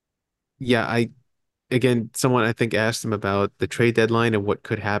 yeah, someone I think asked him about the trade deadline and what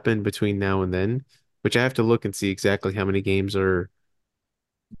could happen between now and then, which I have to look and see exactly how many games are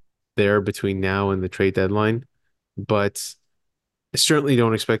there between now and the trade deadline. But I certainly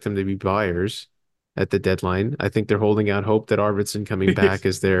don't expect them to be buyers at the deadline. I think they're holding out hope that Arvidsson coming back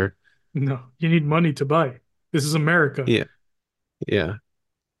is there. No, you need money to buy. This is America. Yeah, yeah.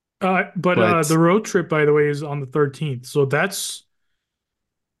 But But the road trip, by the way, is on the 13th. So that's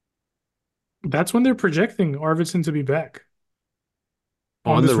when they're projecting Arvidsson to be back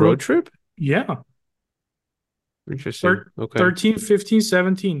on on the this road road trip. trip, Yeah. interesting. Thir Okay. 13, 15,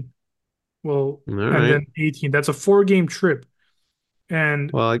 17. Well, All and right. then 18. That's a 4 game trip.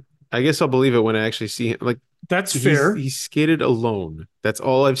 And Well, I guess I'll believe it when I actually see him. Like that's fair. he's skated alone. That's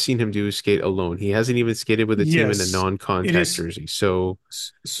all I've seen him do is skate alone. He hasn't even skated with a team in a Yes, it non-contact is. jersey. So,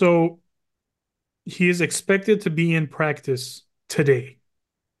 So he is expected to be in practice today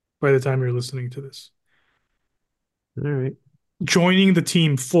by the time you're listening to this. all right. Joining the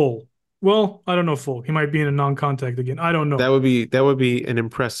team full. Well, I don't know full. He might be in a non-contact again. I don't know. That would be an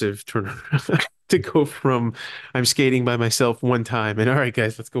impressive turnaround to go from I'm skating by myself one time and all right,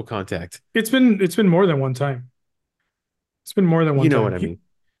 guys, let's go contact. It's been more than one time. It's been more than You one know what time. I mean?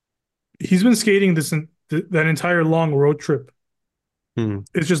 He's been skating that entire long road trip. Hmm,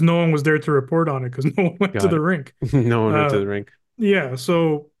 It's just no one was there to report on it because no one went to got the it. rink. No one went to Uh, the rink. yeah,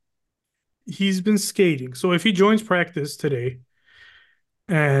 so he's been skating. So if he joins practice today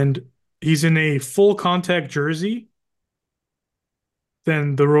and he's in a full contact jersey,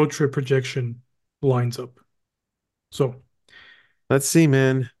 then the road trip projection lines up. So, Let's see,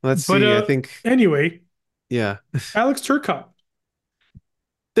 man. Let's but see. I think, anyway, yeah, Alex Turcotte,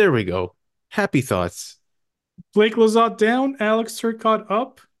 there we go. Happy thoughts. Blake Lizotte down, Alex Turcotte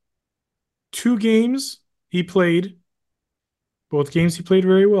up. 2 games he played. Both games he played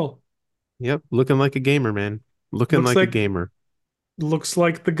very well. Yep, looking like a gamer, man. Looking Looks like a like gamer. looks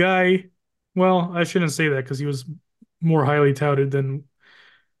like the guy. Well, I shouldn't say that because he was more highly touted than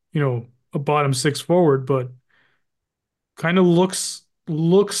a bottom six forward, but kind of looks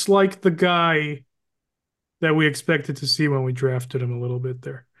like the guy that we expected to see when we drafted him a little bit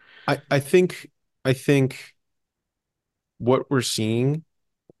there. I think what we're seeing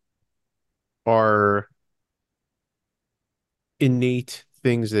are innate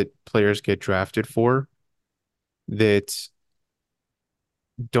things that players get drafted for that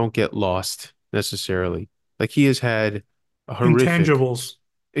don't get lost necessarily. Like he has had a horrific, Intangibles.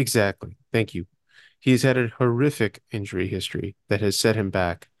 exactly. Thank you. He has had a horrific injury history that has set him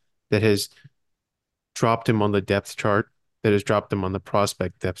back, that has dropped him on the depth chart, that has dropped him on the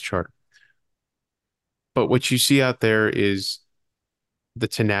prospect depth chart. But what you see out there is the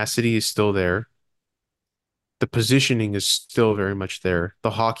tenacity is still there. The positioning is still very much there.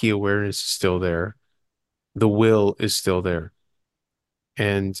 The hockey awareness is still there. The will is still there.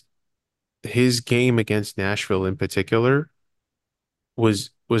 And his game against Nashville in particular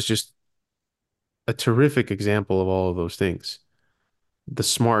was just a terrific example of all of those things. The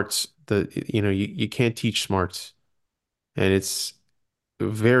smarts, you can't teach smarts, and it's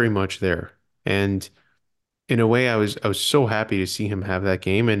very much there. And in a way, I was so happy to see him have that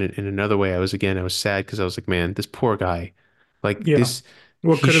game, and in another way, I was sad because I was like, man, this poor guy, like Yeah. this,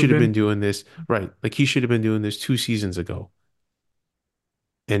 What he could have should have been been. doing this right. Like he should have been doing this 2 seasons ago,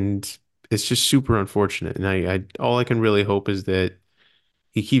 and it's just super unfortunate. And I all I can really hope is that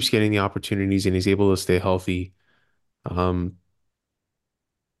he keeps getting the opportunities and he's able to stay healthy. Um,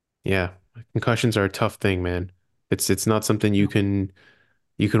 yeah, concussions are a tough thing, man. It's not something you can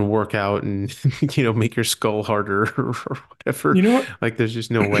work out and make your skull harder or whatever. You know what? Like there's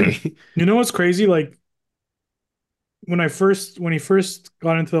just no way. You know what's crazy? Like when he first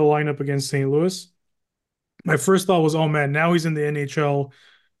got into the lineup against St. Louis, my first thought was, oh man, now he's in the NHL,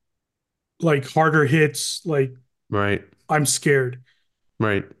 like harder hits, like Right, I'm scared.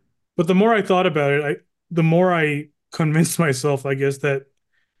 right. But the more I thought about it, the more I convinced myself, I guess, that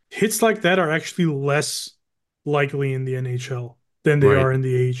hits like that are actually less likely in the NHL than they Right. are in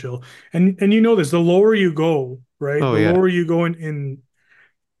the AHL. And you know this, the lower you go, right? Oh The yeah. lower you go in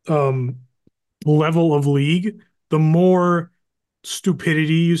um level of league, the more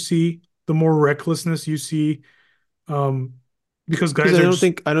stupidity you see, the more recklessness you see. Um, because Because guys are just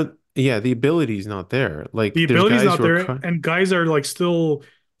I don't yeah, the ability is not there. the Like there's ability's guys not who are there, and guys are like still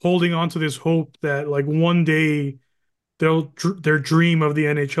holding on to this hope that like one day their dream of the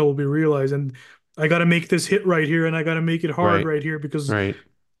NHL will be realized. And I got to make this hit right here, and I got to make it hard right, right here because right,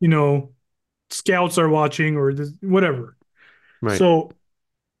 you know scouts are watching or whatever. right. So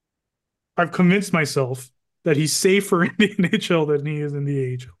I've convinced myself that he's safer in the NHL than he is in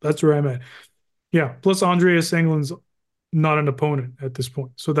the AHL. That's where I'm at. Yeah. Plus, Andreas Englund's not an opponent at this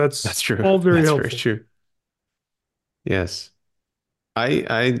point, so That's that's true. all very That's very helpful. true. Yes.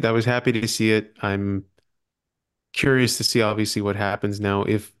 I was happy to see it. I'm curious to see obviously what happens now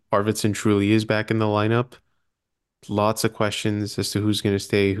if Arvidsson truly is back in the lineup. Lots of questions as to who's going to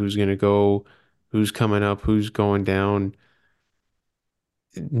stay, who's going to go. who's coming up, who's going down.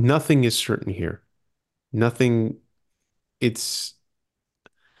 Nothing is certain here. Nothing. It's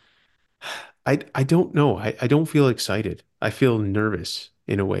I don't know. I don't feel excited. I feel nervous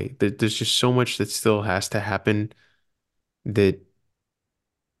in a way. There's just so much that still has to happen that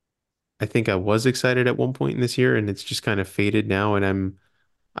I think I was excited at one point in this year, and it's just kind of faded now, and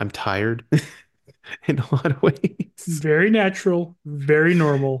I'm tired in a lot of ways. Very natural, very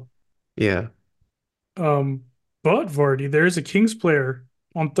normal. Yeah. Um, but Vardy, there is a Kings player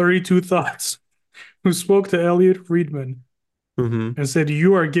on 32 Thoughts who spoke to Elliot Friedman Hmm. and said,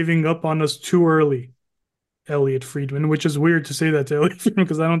 "You are giving up on us too early, Elliot Friedman," which is weird to say that to Elliot Friedman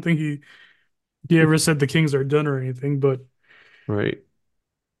because I don't think he ever said the Kings are done or anything, but Right.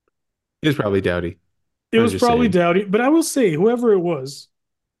 It's probably Dowdy. it I'm was just probably saying. Dowdy. But I will say, whoever it was,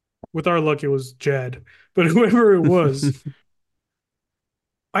 with our luck, it was Jad. But whoever it was,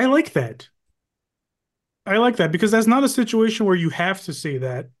 I like that. I like that because that's not a situation where you have to say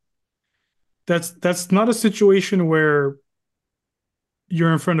that. That's not a situation where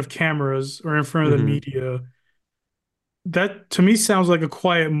you're in front of cameras or in front of the Hmm. media. That to me sounds like a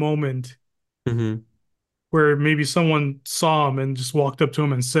quiet moment Hmm. where maybe someone saw him and just walked up to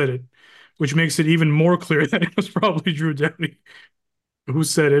him and said it, which makes it even more clear that it was probably Drew Downey who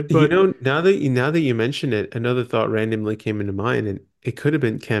said it. You But know, now that you mention it, another thought randomly came into mind, and it could have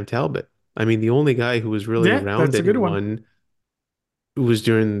been Cam Talbot. I mean, the only guy who was really yeah, around that's a good one. anyone was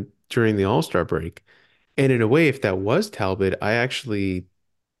during the All-Star break. And in a way, if that was Talbot,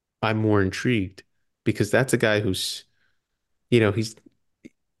 I'm more intrigued because that's a guy who's, you know, he's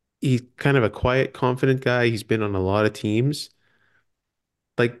kind of a quiet, confident guy. He's been on a lot of teams.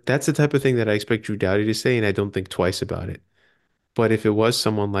 Like that's the type of thing that I expect Drew Doughty to say, and I don't think twice about it. But if it was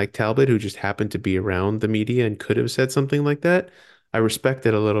someone like Talbot who just happened to be around the media and could have said something like that, I respect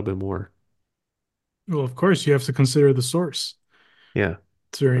it a little bit more. Well, of course, you have to consider the source. Yeah,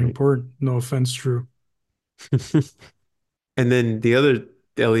 It's very right. important. No offense, Drew. And then the other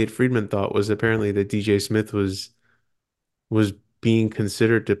Elliot Friedman thought was apparently that DJ Smith was being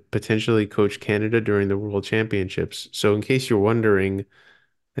considered to potentially coach Canada during the World Championships. So in case you're wondering,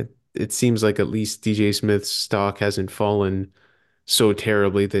 it seems like at least DJ Smith's stock hasn't fallen so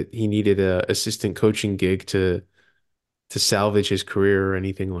terribly that he needed a assistant coaching gig to salvage his career or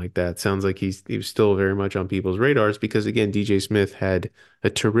anything like that. Sounds like he was still very much on people's radars because again, DJ Smith had a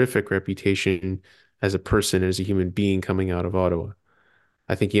terrific reputation as a person, as a human being coming out of Ottawa.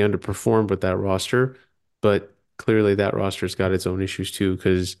 I think he underperformed with that roster, but clearly that roster's got its own issues too,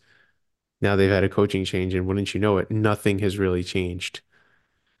 because now they've had a coaching change, and wouldn't you know it, nothing has really changed,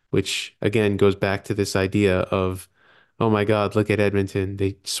 which again goes back to this idea of, oh my God, look at Edmonton.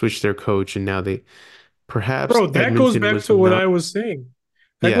 They switched their coach, and now they perhaps Bro, that goes Edmonton back was to what not. I was saying.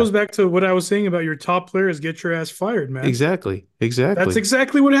 That Yeah, goes back to what I was saying about your top players get your ass fired, man. exactly, That's exactly.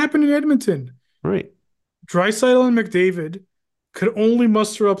 exactly what happened in Edmonton. Right, Draisaitl and McDavid could only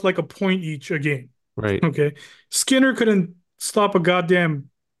muster up like a point each a game. right, Okay. Skinner couldn't stop a goddamn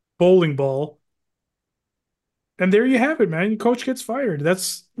bowling ball. And there you have it, man. Coach gets fired.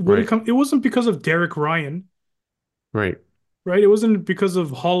 That's what it right, comes. It wasn't because of Derek Ryan, right, right? It wasn't because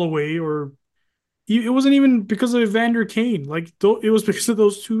of Holloway or it wasn't even because of Evander Kane. Like it was because of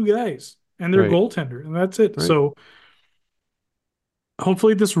those two guys and their right, goaltender, and that's it. right. So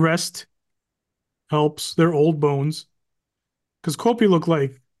hopefully this rest helps their old bones because Kopi looked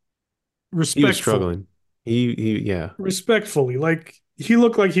like He was respectfully, struggling. Yeah. respectfully, like he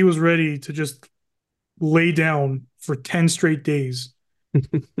looked like he was ready to just lay down for 10 straight days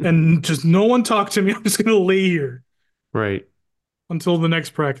and just no one talk to me. I'm just gonna lay here Right. until the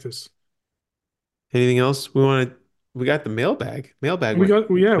next practice. Anything else we got the mailbag. We got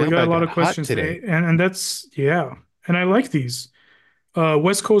a Mailbag lot got of hot questions today, today. and that's yeah, and I like these.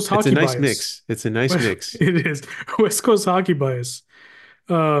 West Coast It's a hockey nice bias. mix. It's a nice mix. It is West Coast hockey bias.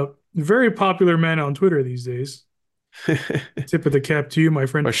 Very popular man on Twitter these days. Tip of the cap to you, my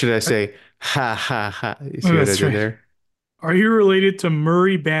friend. Or should I say, ha ha ha? You see what I That's did right. there? Are you related to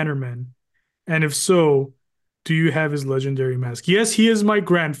Murray Bannerman? And if so, do you have his legendary mask? Yes, he is my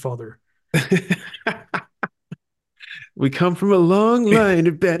grandfather. We come from a long line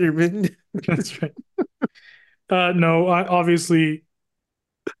of Betterman. That's right. No, obviously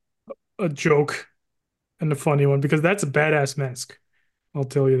a joke and a funny one because that's a badass mask. I'll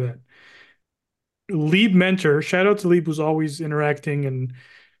tell you that. Lieb Mentor, shout out to Lieb, who's always interacting and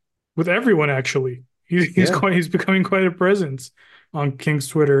with everyone. Actually, Yeah. he's becoming quite a presence on King's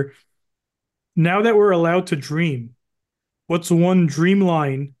Twitter. Now that we're allowed to dream, what's one dream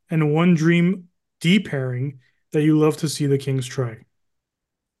line and one dream D pairing that you love to see the Kings try?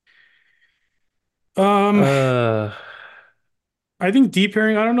 Um, Uh, I think deep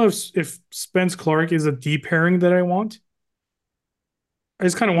pairing. I don't know if Spence Clark is a deep pairing that I want. I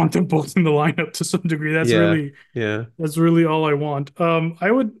just kind of want them both in the lineup to some degree. yeah, yeah. That's really all I want.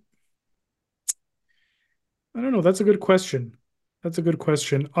 I would. I don't know. That's a good question. That's a good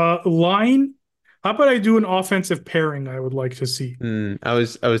question. Line. How about I do an offensive pairing? I would like to see. I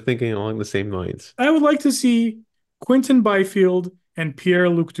was thinking along the same lines. I would like to see Quentin Byfield and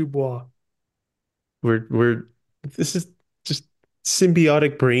Pierre-Luc Dubois. We're this is just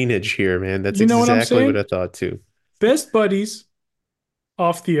symbiotic brainage here, man. That's You know what I'm exactly what saying? I thought too. Best buddies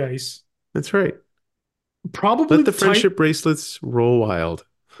off the ice. That's right. Probably Let the the type, friendship bracelets roll wild.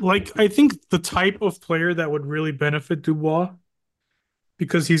 like, I think the type of player that would really benefit Dubois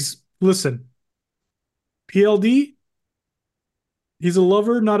because listen, PLD, he's a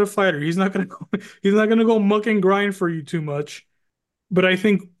lover, not a fighter. He's not gonna go muck and grind for you too much. But I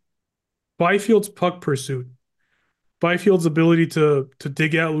think Byfield's puck pursuit, Byfield's ability to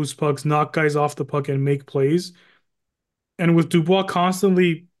dig out loose pucks, knock guys off the puck, and make plays, and with Dubois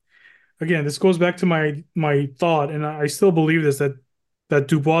constantly, again, this goes back to my thought, and I still believe this that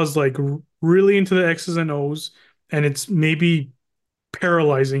Dubois is like really into the X's and O's, and it's maybe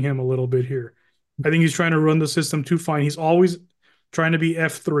paralyzing him a little bit here. I think he's trying to run the system too fine. He's always trying to be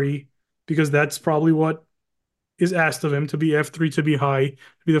F3 because that's probably what is asked of him to be F3 to be high, to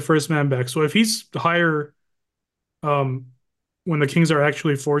be the first man back. So if he's higher um, when the Kings are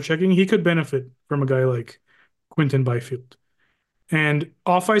actually forechecking, he could benefit from a guy like Quinton Byfield. And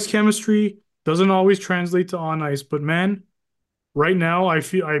off ice chemistry doesn't always translate to on ice, but man, right now I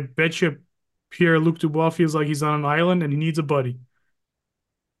bet you Pierre-Luc Dubois feels like he's on an island and he needs a buddy.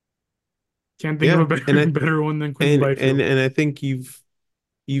 Can't think of a Yeah, better and I better one than Quinton and Byfield. I think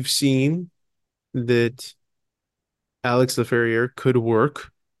you've seen that Alex Laferriere could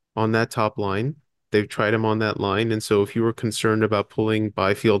work on that top line. They've tried him on that line, and so if you were concerned about pulling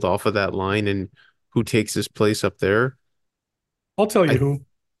Byfield off of that line and who takes his place up there, I'll tell you I who.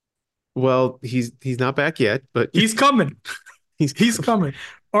 well, he's not back yet, but He's coming. he's He's coming.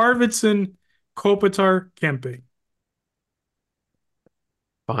 Arvidsson, Kopitar, Kempe.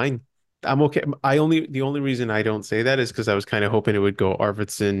 fine. I'm okay. The only reason I don't say that is because I was kind of hoping it would go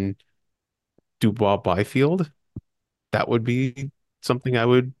Arvidsson, Dubois, Byfield. That would be something I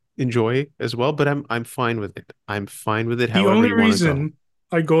would enjoy as well, but I'm fine with it. I'm fine with it The however only you want to go. reason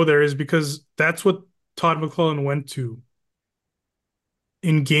I go there is because that's what Todd McClellan went to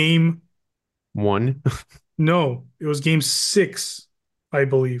in game. One. No, it was game 6, I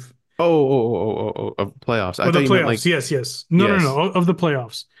believe. Of playoffs. I Of the thought you meant like playoffs. Yes, yes. No, no, yes. no. Of the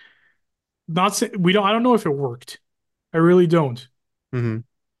playoffs. Not say, we don't I don't know if it worked. I really don't. Hmm.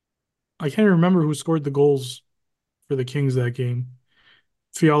 I can't remember who scored the goals for the Kings that game.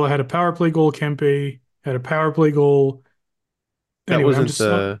 Fiala had a power play goal, Kempe had a power play goal. That Anyway, wasn't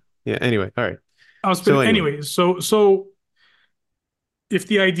the yeah, anyway, all right. I was So spinning anyway, anyway. So if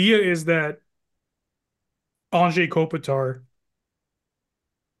the idea is that Anze Kopitar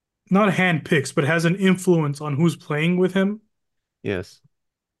not hand picks, but has an influence on who's playing with him, yes.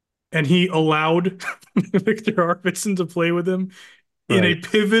 and he allowed Victor Arvidsson to play with him in a Right.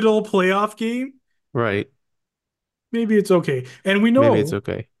 pivotal playoff game, Right. maybe it's okay. And Maybe it's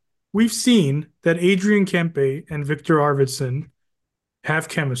okay. we've seen that Adrian Kempe and Victor Arvidsson have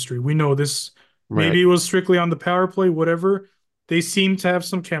chemistry. We know this. Maybe Right. it was strictly on the power play, whatever. They seem to have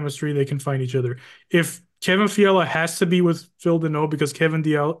some chemistry. They can find each other. If Kevin Fiala has to be with Phil Deneau because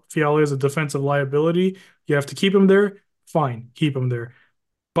Fiala is a defensive liability, you have to keep him there. Fine, keep him there.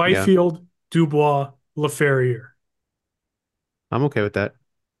 Yeah. Byfield, Dubois, Laferriere. I'm okay with that.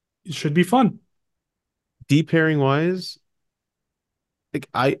 It should be fun. Deep pairing wise, like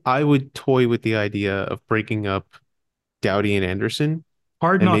I would toy with the idea of breaking up Doughty and Anderson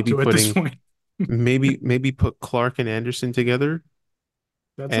Hard and not to at this point. maybe put Clark and Anderson together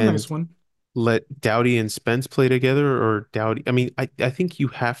That's a nice and one. let Doughty and Spence play together or Doughty. I mean, I think you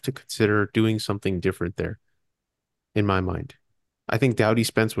have to consider doing something different there in my mind. I think Doughty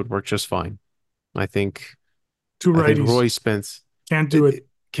Spence would work just fine. I think Two I think righties. Roy Spence Can't do it. it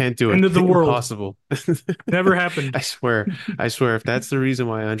can't do End it. of the world. Impossible. Never happened. I swear, if that's the reason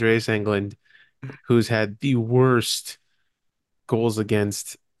why Andreas Englund, who's had the worst goals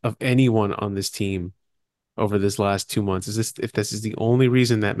against of anyone on this team over this last 2 months, is this if this is the only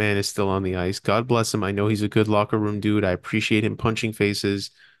reason that man is still on the ice, God bless him. I know he's a good locker room dude. I appreciate him punching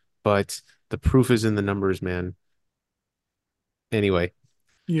faces, but the proof is in the numbers, man. Anyway,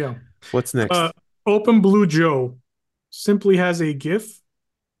 Yeah. what's Uh, next? Open Blue Joe simply has a GIF.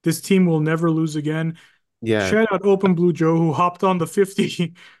 This team will never lose again. Yeah. Shout out Open Blue Joe who hopped on the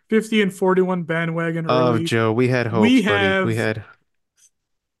 50 and 41 bandwagon Oh, early. Joe, we had hopes, We buddy. have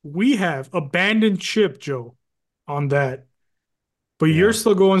we have abandoned ship, Joe, on that. But you're Yeah.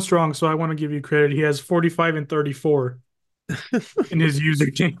 still going strong, so I want to give you credit. He has 45 and 34 in his user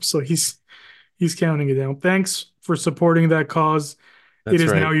game, so he's counting it down. Thanks for supporting that cause. It That's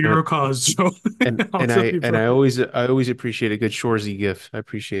is now right. your cause, Joe. And I'll and tell I you, and bro. I always appreciate a good Shorzy gif. I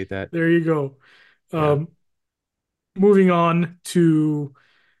appreciate that. There you go. Yeah. Um, moving on to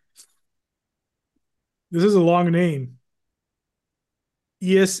this is a long name.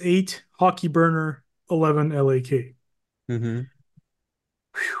 ES8 Hockey Burner 11 LAK. Hmm.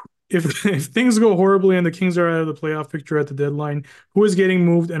 If things go horribly and the Kings are out of the playoff picture at the deadline, who is getting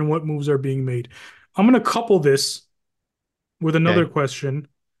moved and what moves are being made? I'm going to couple this with another Okay. question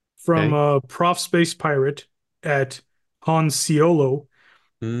from Okay. Prof Space Pirate at Han Ciolo.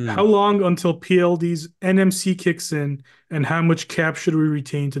 How Mm. long until PLD's NMC kicks in, and how much cap should we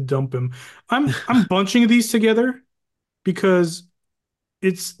retain to dump him? I'm bunching these together because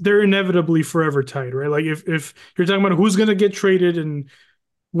they're inevitably forever tied, right? Like if you're talking about who's going to get traded and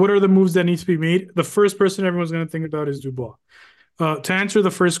what are the moves that need to be made, the first person everyone's going to think about is Dubois. To answer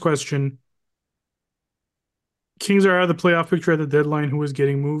the first question, Kings are out of the playoff picture at the deadline. Who is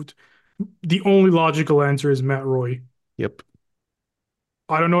getting moved? The only logical answer is Matt Roy. Yep.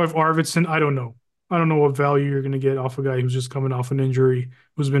 I don't know if Arvidsson. I don't know. I don't know what value you're going to get off a guy who's just coming off an injury,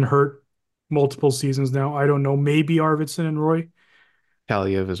 who's been hurt multiple seasons now. I don't know. Maybe Arvidsson and Roy.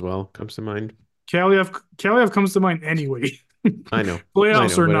 Kaliev as well comes to mind. Kaliev comes to mind anyway. I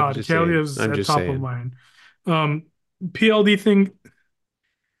Playoffs know, or but I'm not, just saying. Kaliev's I'm at just top of saying. mind. PLD thing.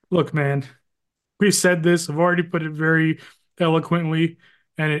 Look, man, we said this. I've already put it very eloquently,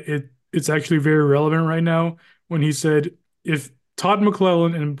 and it's actually very relevant right now. When he said, if Todd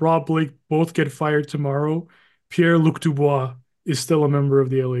McClellan and Rob Blake both get fired tomorrow, Pierre-Luc Dubois is still a member of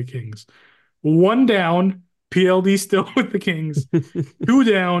the LA Kings. One down, PLD still with the Kings. Two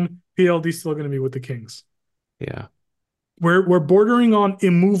down, PLD still going to be with the Kings. Yeah. We're bordering on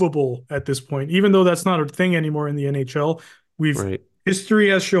immovable at this point, even though that's not a thing anymore in the NHL. We've Right. History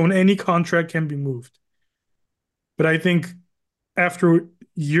has shown any contract can be moved. But I think after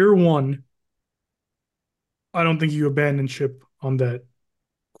year one, I don't think you abandon ship on that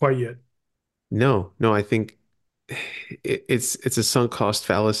quite yet. No, no, I think it's a sunk cost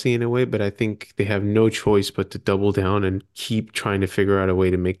fallacy in a way, but I think they have no choice but to double down and keep trying to figure out a way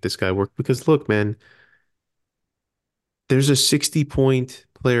to make this guy work. Because look, man, there's a 60-point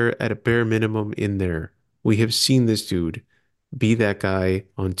player at a bare minimum in there. We have seen this dude be that guy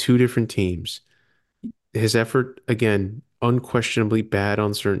on two different teams. His effort, again, unquestionably bad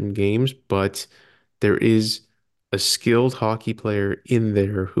on certain games, but there is a skilled hockey player in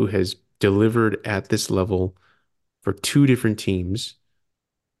there who has delivered at this level for two different teams,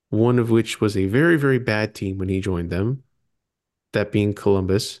 one of which was a very, very bad team when he joined them, that being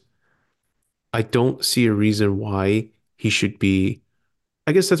Columbus. I don't see a reason why he should be.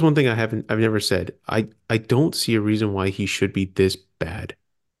 I guess that's one thing I've never said. I don't see a reason why he should be this bad.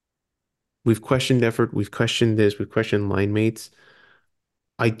 We've questioned effort, we've questioned this, we've questioned line mates.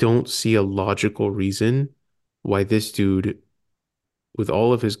 I don't see a logical reason why this dude, with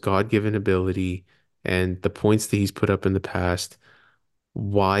all of his God-given ability and the points that he's put up in the past,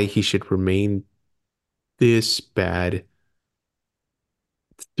 why he should remain this bad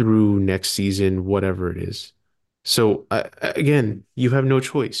through next season, whatever it is. So again, you have no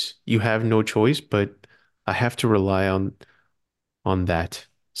choice. You have no choice, but I have to rely on that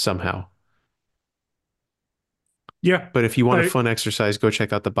somehow. Yeah, But if you want a I, fun exercise, go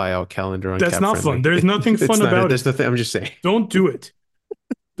check out the buyout calendar on that's Cap not fun. Friendly. There's nothing It's fun not about there's it. nothing. I'm just saying. Don't do it.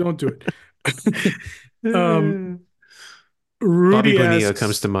 Don't do it. um, Bobby Rudy Bonilla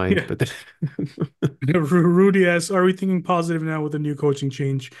comes asks, to mind, yeah, but then Rudy asks, are we thinking positive now with the new coaching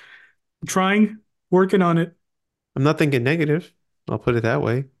change? Trying, working on it. I'm not thinking negative. I'll put it that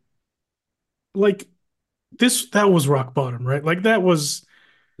way. Like that was rock bottom, right? Like that was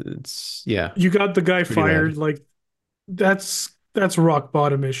It's yeah, you got the guy it's pretty bad. fired. Like that's rock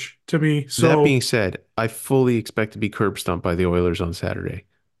bottom-ish to me. That So being said, I fully expect to be curb stomped by the Oilers on Saturday.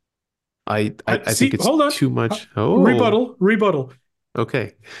 I think see. it's Hold on. too much. Oh, Rebuttal.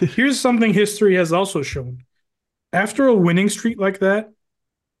 okay. Here's something history has also shown. After a winning streak like that,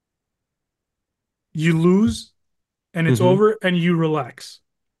 you lose and it's Hmm. over and you relax.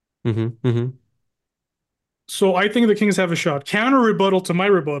 Hmm. So I think the Kings have a shot. Counter rebuttal to my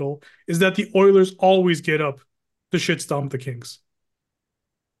rebuttal is that the Oilers always get up to shit stomp the Kings.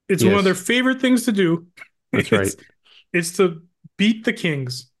 It's one of their Yes, favorite things to do. that's right. It's it's to beat the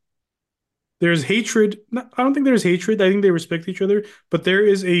Kings. There's hatred. I don't think there's hatred. I think they respect each other, but there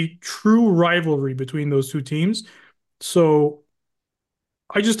is a true rivalry between those two teams. So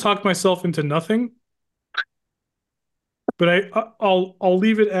I just talked myself into nothing, but I'll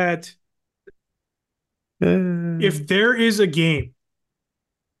leave it at Uh, if there is a game,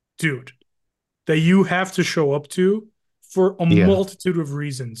 dude, that you have to show up to for a yeah. multitude of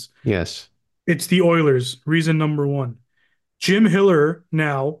reasons. Yes. It's the Oilers, reason number one. Jim Hiller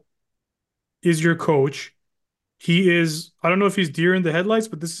now is your coach. He is, I don't know if he's deer in the headlights,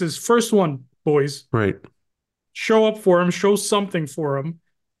 but this is his first one, boys. Right. Show up for him, show something for him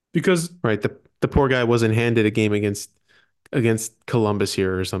because, Right. The poor guy wasn't handed a game against Columbus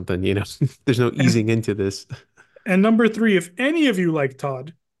here or something, you know. There's no and easing into this. and number three, if any of you like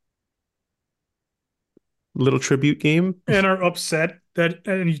Todd Little tribute game. and are upset that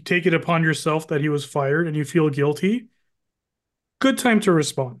and you take it upon yourself that he was fired and you feel guilty, good time to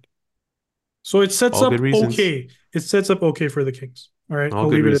respond. So it sets All good up reasons. okay. It sets up okay for the Kings. All right, All I'll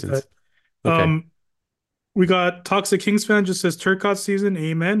good leave it at reasons. that. Okay. We got Toxic Kings fan just says Turcotte season.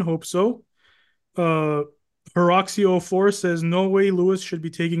 Amen. Hope so. Uh, Hiroxy04 says no way Lewis should be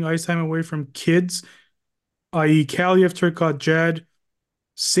taking ice time away from kids, i.e., Kaliev, Turcotte, Jad.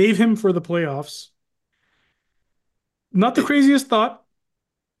 Save him for the playoffs. Not the It- craziest thought.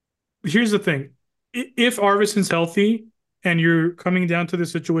 Here's the thing: if Arvison's healthy and you're coming down to the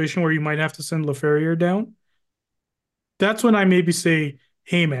situation where you might have to send Laferriere down, that's when I maybe say,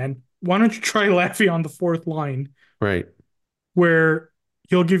 "Hey, man, why don't you try Laffy on the fourth line, right. where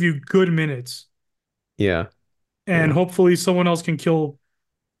he'll give you good minutes, Yeah. and Yeah. hopefully someone else can kill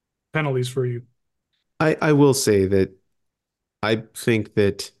penalties for you." I will say that I think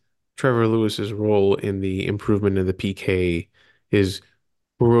that Trevor Lewis's role in the improvement of the PK is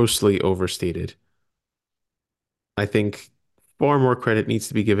grossly overstated. I think far more credit needs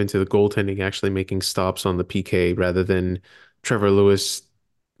to be given to the goaltending actually making stops on the PK rather than Trevor Lewis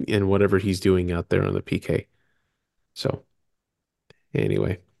and whatever he's doing out there on the PK. So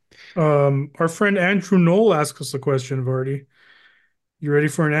anyway, Our friend Andrew Knoll asked us a question, Vardy. You ready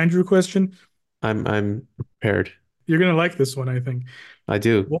for an Andrew question? I'm prepared. You're gonna like this one, I think. I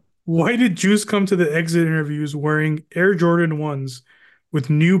do. Why did Juice come to the exit interviews wearing Air Jordan ones with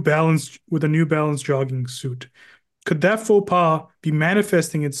a New Balance jogging suit? Could that faux pas be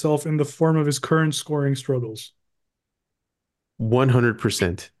manifesting itself in the form of his current scoring struggles?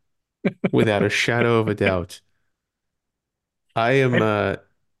 100% without a shadow of a doubt. I am I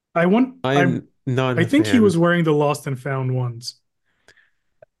I want I am not I a think he was fan. wearing the lost and found ones.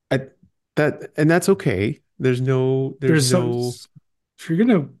 I and that's okay. There's There's so no if you're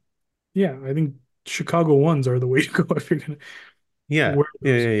gonna yeah, I think Chicago ones are the way to go if you're gonna yeah. wear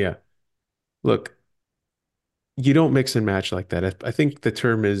Yeah, those. yeah, yeah. Look, you don't mix and match like that. I think the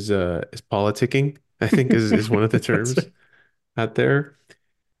term is politicking, I think is one of the That's terms out there.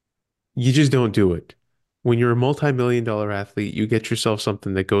 You just don't do it. When you're a multi-million dollar athlete, you get yourself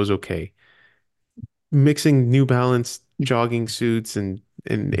something that goes okay. Mixing New Balance jogging suits and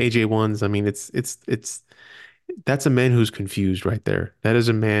AJ1s, I mean it's that's a man who's confused right there. That is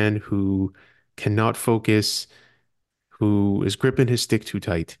a man who cannot focus, who is gripping his stick too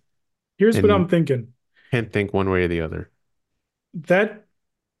tight Here's what and I'm thinking. can't think one way or the other. That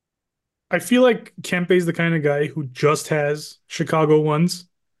I feel like Kempe's the kind of guy who just has Chicago ones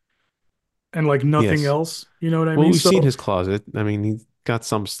and like nothing Yes. else. You know what I Well, mean? we've seen So his closet. I mean, he's got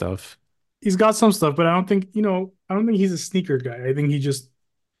some stuff. he's got some stuff, but I don't think, I don't think he's a sneaker guy. I think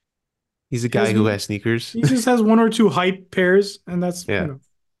He's a guy has who has sneakers. he just has one or two hype pairs, and that's, Yeah.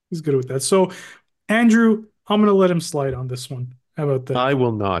 he's good with that. So Andrew, I'm gonna let him slide on this one. How about that? I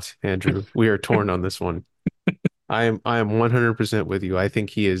will not, Andrew. We are torn on this one. I am 100% with you. I think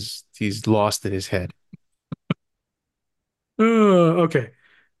he's lost in his head. Okay.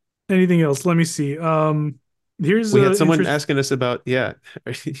 Anything else? Let me see. Here's We had a someone interest asking us about, yeah.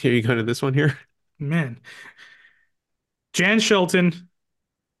 Here you go to this one here. man. Jan Shelton,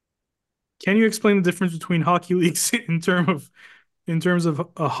 can you explain the difference between hockey leagues in terms of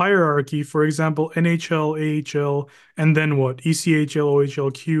a hierarchy? For example, NHL, AHL, and then what? ECHL,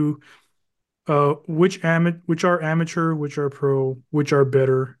 OHL, Q. Which are amateur, which are pro, which are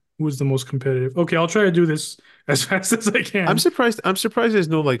better? Who is the most competitive? Okay, I'll try to do this as fast as I I'm can. surprised. I'm surprised there's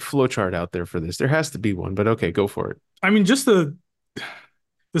no like flow chart out there for this. There has to be one, but okay, go for it. I mean, just the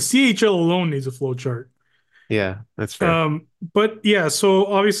CHL alone needs a flow chart. Yeah, that's fair. But yeah, so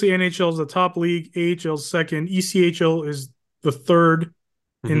obviously NHL is the top league, AHL is second, ECHL is the third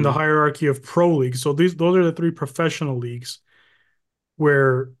in the Hmm. hierarchy of pro leagues. So those are the three professional leagues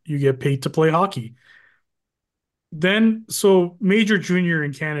where you get paid to play hockey. Then, so major junior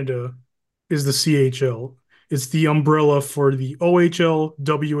in Canada is the CHL. It's the umbrella for the OHL,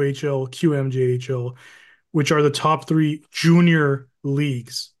 WHL, QMJHL, which are the top three junior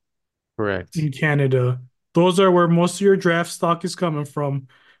leagues Correct. in Canada. Those are where most of your draft stock is coming from.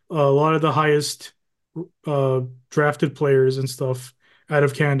 A lot of the highest uh, drafted players and stuff out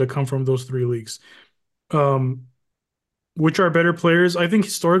of Canada come from those three leagues. Um, which are better players? I think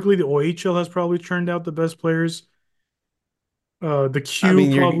historically the OHL has probably churned out the best players. The I Q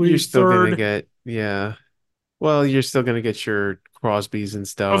mean, you're probably still gonna third. get, yeah. Well, you're still gonna get your Crosbys and Of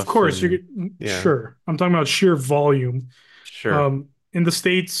stuff, course, you and get yeah, sure. I'm talking about sheer volume. sure. In the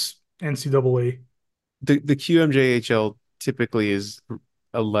States, NCAA. The QMJHL typically is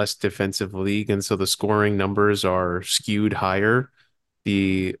a less defensive league, and so the scoring numbers are skewed higher.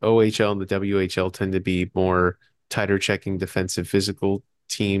 The OHL and the WHL tend to be more tighter checking defensive physical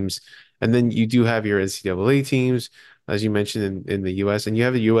teams. And then you do have your NCAA teams, as you mentioned in the US, and you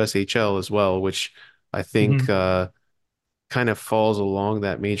have the USHL as well, which I think Mhm. kind of falls along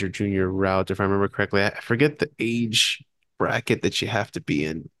that major junior route, if I remember correctly. I forget the age bracket that you have to be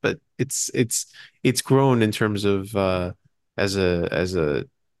in, but it's grown in terms of as a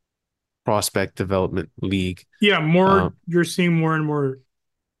prospect development league. Yeah, more Um, you're seeing more and more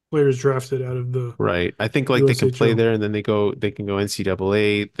players drafted out of the Right. I think like they can play USHL. there and then they can go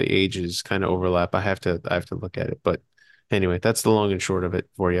NCAA. The ages kind of overlap. I have to look at it. But anyway, that's the long and short of it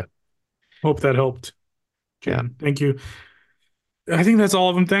for you. Hope that helped, Yeah. Jan. Thank you. I think that's all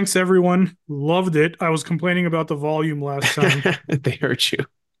of them. Thanks, everyone. Loved it. I was complaining about the volume last time, They heard you.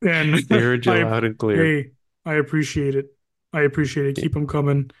 and They heard you I, loud and clear. hey, I appreciate it. I appreciate it. Yeah. Keep them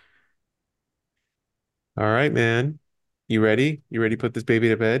coming. All right, man. You ready? You ready to put this baby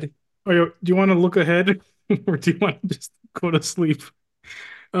to bed? Oh, do you want to look ahead, or do you want to just go to sleep?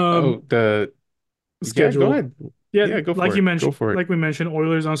 Oh, Um, the yeah, go schedule. ahead. Yeah, Yeah, go like for you it. Go mentioned, for it. like we mentioned,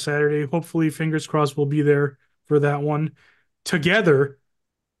 Oilers on Saturday. Hopefully, fingers crossed, we'll be there for that one together,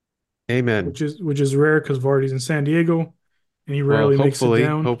 Amen. which is rare because Vardy's in San Diego and he Well, rarely makes it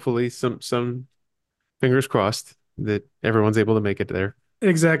down. hopefully some fingers crossed that everyone's able to make it there.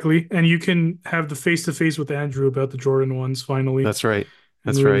 Exactly, and you can have the face to face with Andrew about the Jordan ones finally, That's right.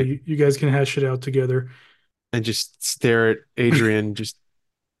 and That's right. really, you guys can hash it out together. And just stare at Adrian just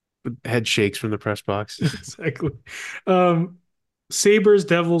head shakes from the press box. Exactly. Um, Sabres,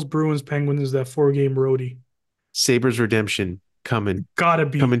 Devils, Bruins, Penguins is that 4 game roadie. Sabres redemption coming, Gotta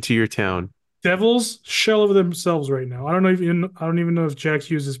be. coming to your town. Devils shell of themselves right now. I don't even know if Jack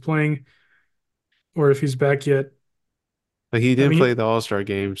Hughes is playing or if he's back yet. Like he I didn't play think, the All-Star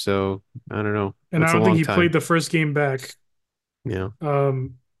game, so I don't know. and I That's a don't think long he played time, the first game back. you know,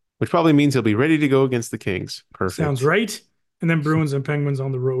 Um, which probably means he'll be ready to go against the Kings. sounds Perfect. right. And then Bruins and Penguins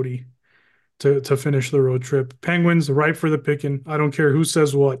on the roadie to finish the road trip. Penguins ripe for the picking. I don't care who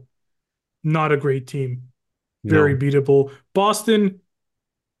says what. Not a great team. Very No, beatable. Boston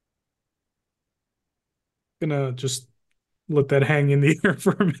gonna just let that hang in the air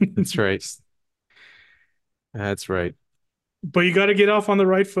for a minute. that's right. That's right. But you got to get off on the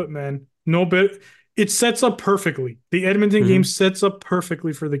right foot, man. No bit. It sets up perfectly. The Edmonton game Hmm. sets up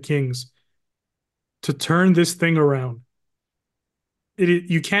perfectly for the Kings to turn this thing around.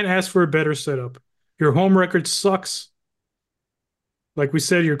 You can't ask for a better setup. Your home record sucks. Like we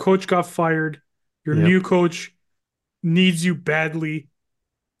said, your coach got fired. Your Yep. new coach needs you badly.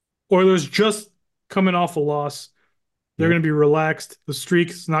 Oilers just coming off a loss. They're Yep. going to be relaxed. The streak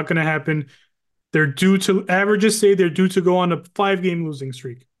is not going to happen. They're due to averages say they're due to go on a 5 game losing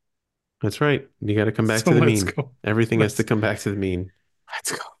streak. That's right. You got to come back So to the let's mean. go. Everything has to Let's come back to the mean.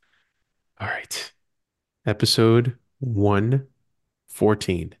 let's go. All right. Episode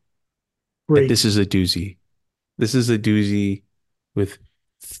 114. And this Great. is a doozy. This is a doozy with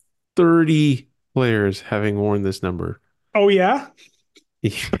 30 players having worn this number. Oh yeah,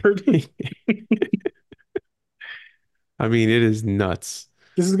 30. I mean, it is nuts,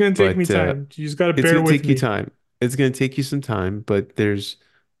 This is gonna take me but time. You just gotta it's bear going to with take you me. time. It's going to take you some time, but there's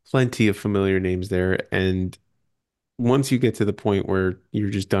plenty of familiar names there. And once you get to the point where you're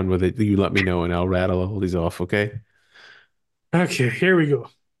just done with it, you let me know and I'll rattle all these off. Okay. Okay, here we go.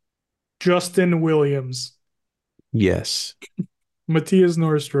 Justin Williams, Yes. Matthias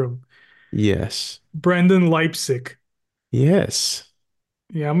Nordstrom, Yes. Brendan Leipzig. Yes.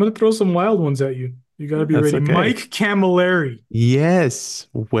 Yeah, I'm gonna throw some wild ones at you. You gotta be That's ready. okay. Mike Camilleri. Yes.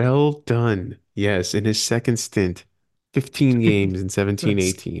 Well done. Yes. In his second stint, 15 games in 17,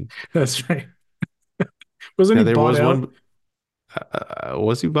 that's 18. that's right. Wasn't Now he there bought was out? one.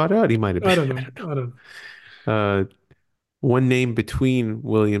 Was he bought out? He might have I been. don't I know. don't know. I don't know. One name between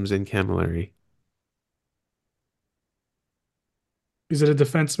Williams and Camilleri. Is it a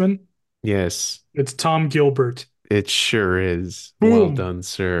defenseman? Yes, It's Tom Gilbert. it sure is. Well Boom. done,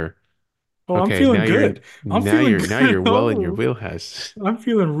 sir. Oh, I'm Okay, feeling good. I'm feeling now good. you're well in your Oh, wheelhouse. I'm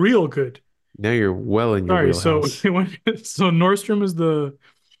feeling real good. Now you're well in your Sorry. So, wheelhouse. so Nordstrom is the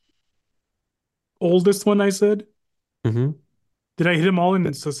oldest one I said. Hmm. Did I hit them all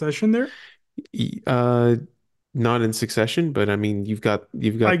in succession there? Uh, not in succession, but I mean, you've I got the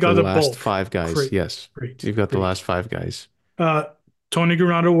got them last both. five guys. Great. Yes, Great. you've got the Great. last five guys. Uh, Tony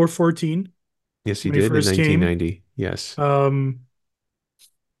Granado wore 14 Yes, you when he did in first came. 1990. Yes. Um,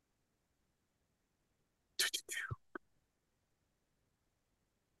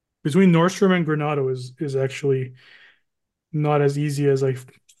 between Nordstrom and Granado is actually not as easy as I thought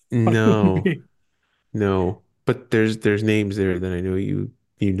it would No, be. no. But there's names there that I know you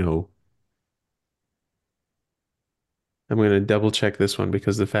know. I'm gonna double check this one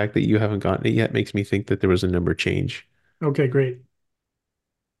because the fact that you haven't gotten it yet makes me think that there was a number change. Okay, great.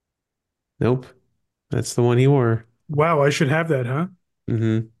 Nope, that's the one he wore. Wow, I should have that, huh?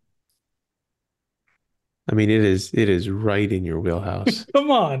 Hmm. I mean, it is right in your wheelhouse.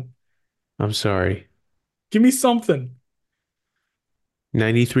 Come on, I'm sorry. give me something.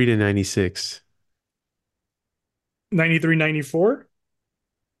 93 to 96. 93, 94.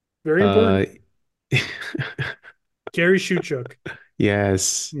 Very Uh, important. Gary Shuchuk.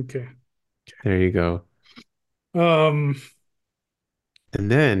 yes, Okay. there you go. Um, And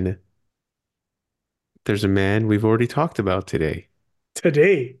then there's a man we've already talked about today.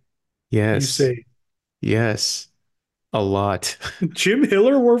 today, you Yes, say yes, a lot. Jim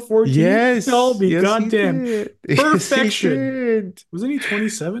Hiller wore 14? I'll Yes, be yes, he goddamn. did. Yes, he Perfection. did. Wasn't he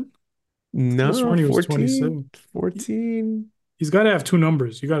 27? I was No, sworn he was 14, 27.14, He's got to have two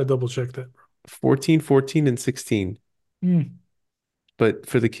numbers. You got to double check that, 14, 14, and 16. bro. But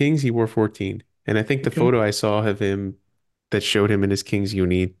for the Kings, he wore 14. And I think the Okay. photo I saw of him that showed him in his Kings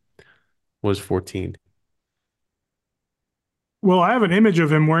uni was 14. Well, I have an image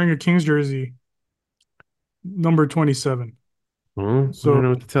of him wearing a Kings jersey, number 27. Well, I don't So know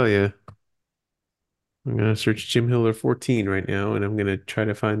what to tell you. I'm gonna search Jim Hiller 14 right now, and I'm gonna try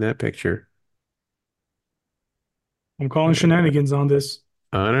to find that picture. I'm calling Uh, shenanigans on this.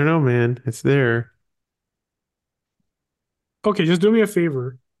 I don't know, man. It's there. Okay, just do me a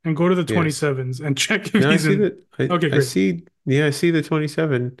favor and go to the Yes. 27s and check if No, I he's see in. that. Okay, I great. see. Yeah, I see the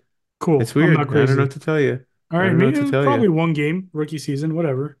 27. It's Cool. I'm not weird. I don't know what crazy. to tell you. All I right, don't know what to tell probably you. one game, rookie season,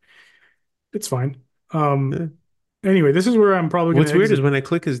 whatever. It's fine. Eh. Anyway, this is where I'm probably going to What's weird is exit. when I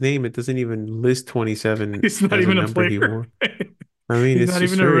click his name, it doesn't even list 27 He's not as a even a number he player. wore. I mean, He's it's not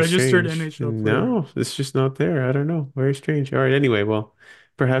just even a very registered strange. NHL player. No, it's just not there. I don't know. Very strange. All right. Anyway, well,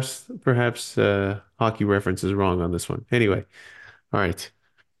 perhaps Hockey Reference is wrong on this one. Anyway, all right.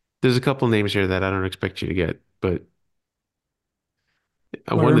 There's a couple names here that I don't expect you to get, but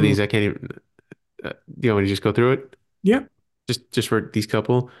one Fire of him these up. I can't even. Do you want me to just go through it? Yeah. Just for these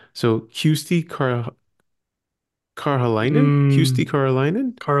couple. So Karhalainen, Mm, Kusti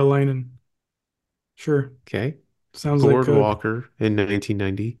Karhalainen. Carolinen. Sure. Okay. Sounds like Gord Walker in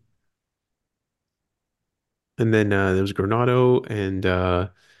 1990. And then there was Granado and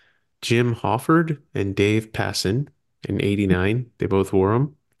Jim Hofford and Dave Passon in 89. They both wore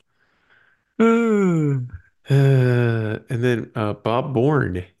them. uh, And then Bob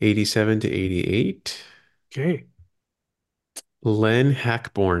Bourne, 87 to 88. okay. Len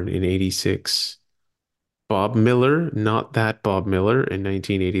Hackborn in 86. Bob Miller, not that Bob Miller in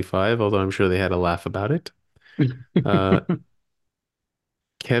 1985, although I'm sure they had a laugh about it. Uh,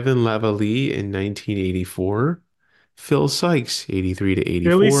 Kevin Lavallee in 1984. Phil Sykes, 83 to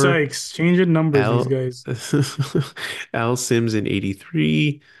Billy 84. Sykes. Changing numbers, these Al guys. Al Sims in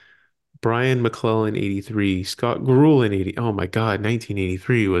 83. Brian McClellan, 83. Scott Gruel in 80. Oh my God,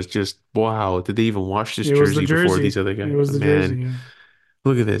 1983 was just wow. Did they even wash this It was the jersey before these jersey. other It guys? was the jersey. Man, Yeah.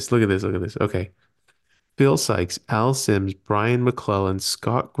 look at this. Look at this. Look at this. Okay. Phil Sykes, Al Sims, Brian McClellan,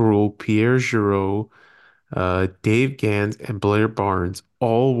 Scott Gruel, Pierre Giroux, Dave Gans, and Blair Barnes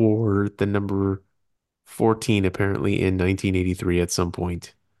all wore the number 14 apparently in 1983 at some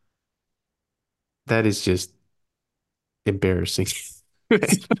point. That is just embarrassing. I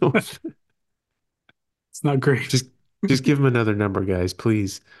It's don't- not great. just give him another number, guys,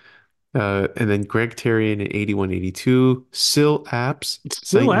 please. And then Greg Terrian in 81, 82. Sil Apps,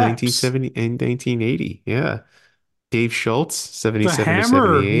 Still signed apps. 1970 and 1980. Yeah. Dave Schultz, The 77 to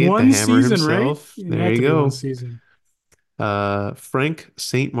Hammer. 78. The One Hammer season, right? himself. It There had you to be one go. season. Frank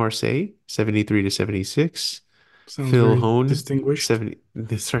Saint Marseille, 73 to 76. Sounds Phil very Hone, distinguished. 70.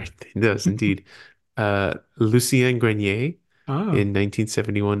 That's right. It does indeed. Lucien Grenier Ah, in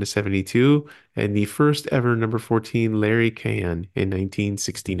 1971 to 72. And the first ever number 14, Larry Cahan in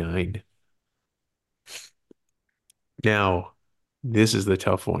 1969. Now, this is the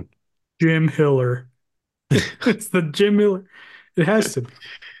tough one. Jim Hiller. It's the Jim Miller. It has to be.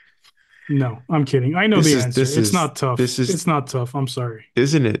 No, I'm kidding. I know This the is answer. this It's is not tough. this is It's not tough. I'm sorry.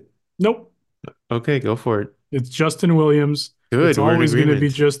 isn't it? Nope. Okay, go for it. It's Justin Williams. It's Good, we're in always going to be agreement.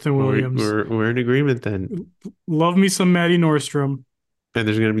 Justin We're Williams. we're we're in agreement then. Love me some Matty Nordstrom. And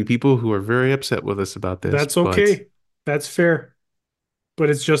there's going to be people who are very upset with us about this, That's but okay. That's fair. But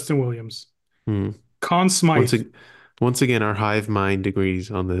it's Justin Williams. hmm, Conn once Smythe. ag once again, our hive mind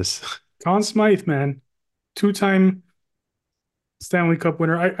agrees on this. Conn Smythe, man. Two-time Stanley Cup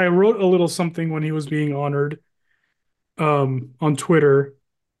winner. I wrote a little something when he was being honored on Twitter.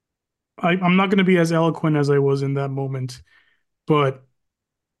 I'm not going to be as eloquent as I was in that moment, but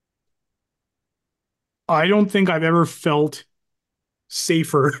I don't think I've ever felt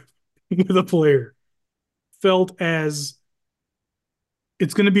safer with a player. Felt as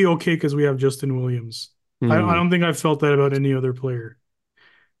it's going to be okay because we have Justin Williams. I Hmm. don't think I've felt that about any other player.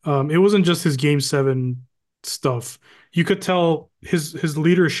 It wasn't just his game 7 stuff. You could tell his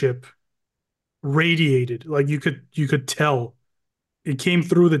leadership radiated. Like you could tell it came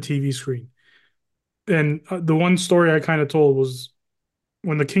through the TV screen. And the one story I kind of told was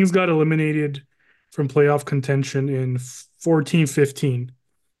when the Kings got eliminated from playoff contention in 14-15.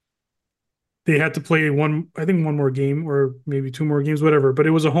 They had to play I think one more game or maybe two more games, whatever. But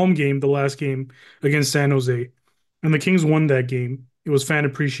it was a home game, the last game against San Jose. And the Kings won that game. It was fan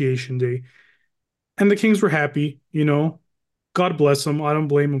appreciation day. And the Kings were happy. God bless them. I don't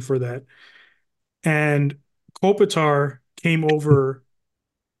blame them for that. And Kopitar came over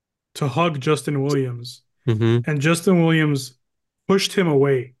to hug Justin Williams. Hmm. And Justin Williams pushed him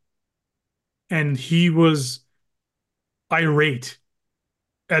away. And he was irate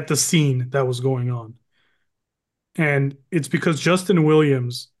at the scene that was going on. And it's because Justin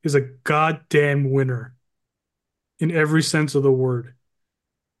Williams is a goddamn winner in every sense of the word.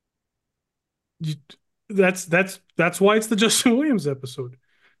 You, that's why it's the Justin Williams episode.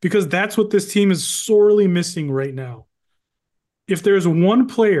 Because that's what this team is sorely missing right now. If there's one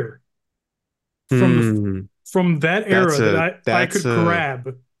player from the Hmm. from that That's era that a I that's could a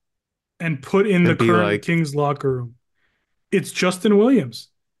grab and put in the and be current like, Kings locker room, it's Justin Williams.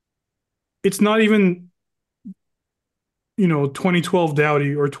 It's not even 2012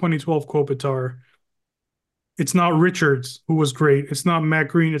 Doughty or 2012 Kopitar. It's not Richards, who was great. It's not Matt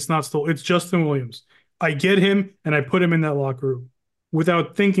Green. It's not Stoll. It's Justin Williams. I get him and I put him in that locker room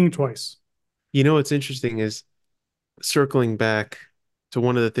without thinking twice. what's interesting is circling back to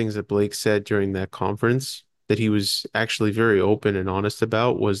one of the things that Blake said during that conference that he was actually very open and honest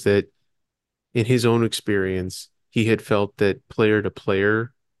about was that in his own experience, he had felt that player to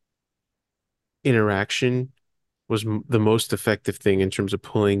player interaction was the most effective thing in terms of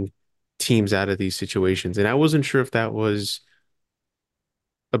pulling teams out of these situations. And I wasn't sure if that was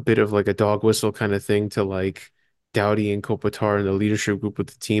a bit of like a dog whistle kind of thing to like Doughty and Kopitar and the leadership group with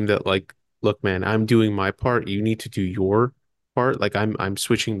the team that like, look, man, I'm doing my part. You need to do your part. Like I'm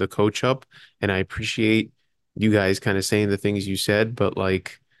switching the coach up and I appreciate you guys kind of saying the things you said, but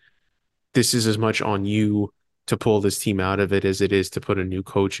like this is as much on you to pull this team out of it as it is to put a new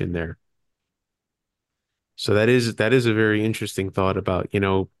coach in there. So that is a very interesting thought about,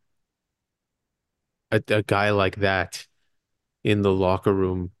 a guy like that in the locker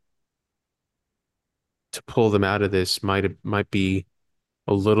room to pull them out of this might be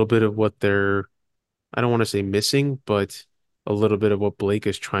a little bit of what they're I don't want to say missing, but a little bit of what Blake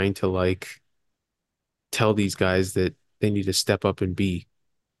is trying to like tell these guys that they need to step up and be.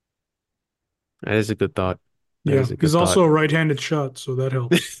 That is a good thought. That Yeah, is a he's good also thought. a right-handed shot, so that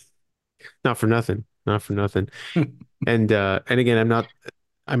helps. Not for nothing. Not for nothing. And again,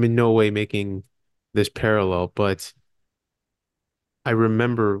 I'm in no way making this parallel, but I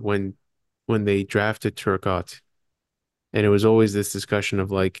remember when they drafted Turcotte. And it was always this discussion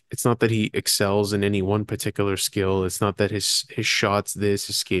of like, it's not that he excels in any one particular skill. It's not that his shots this,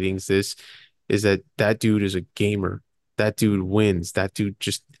 his skating's this, is that that dude is a gamer. That dude wins. That dude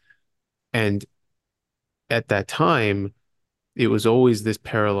just and at that time, it was always this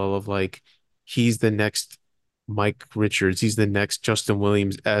parallel of like, he's the next Mike Richards. He's the next Justin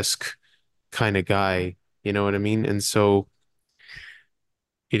Williams-esque kind of guy. You know what I mean? And so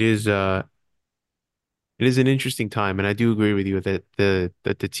it is it is an interesting time. And I do agree with you that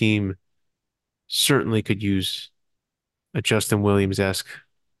the team certainly could use a Justin Williams-esque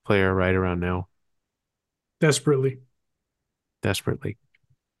player right around now, Desperately. desperately.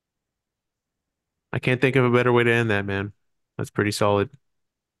 I can't think of a better way to end that, man. That's pretty solid.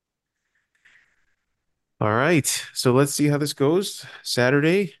 All right. So let's see how this goes.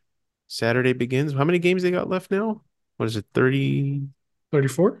 Saturday begins. How many games they got left now? what is it, 30?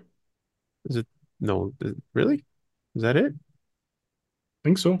 34? Is it no, really? Is that it?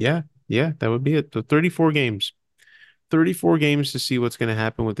 Think so. Yeah, yeah, that would be it. So 34 games. 34 games to see what's going to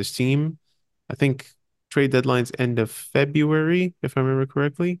happen with this team. I think trade deadline's end of February, if I remember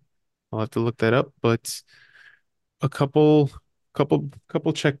correctly. I'll have to look that up, but a couple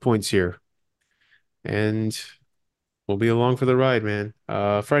checkpoints here, and we'll be along for the ride, man.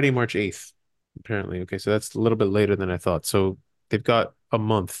 Friday, March 8th, apparently. Okay, so that's a little bit later than I thought. So they've got a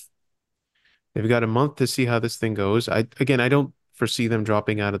month. They've got a month to see how this thing goes. I don't foresee them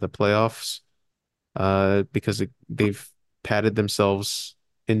dropping out of the playoffs, because they've padded themselves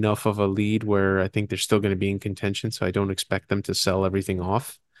enough of a lead where I think they're still going to be in contention. So I don't expect them to sell everything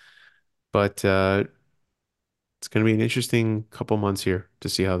off. But it's going to be an interesting couple months here to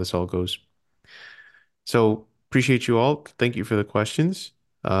see how this all goes. So appreciate you all. Thank you for the questions.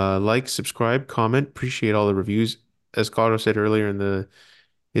 Like, subscribe, comment. Appreciate all the reviews. As Carlos said earlier in the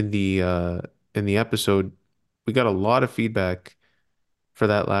uh, in the episode, we got a lot of feedback for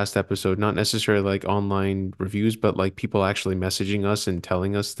that last episode. Not necessarily like online reviews, but like people actually messaging us and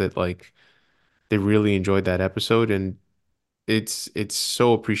telling us that like they really enjoyed that episode, and it's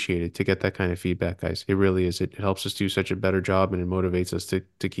so appreciated to get that kind of feedback, guys. It really is. It helps us do such a better job, and it motivates us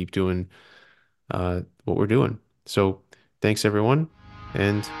to keep doing what we're doing. So thanks everyone,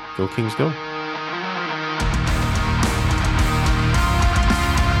 and go Kings go.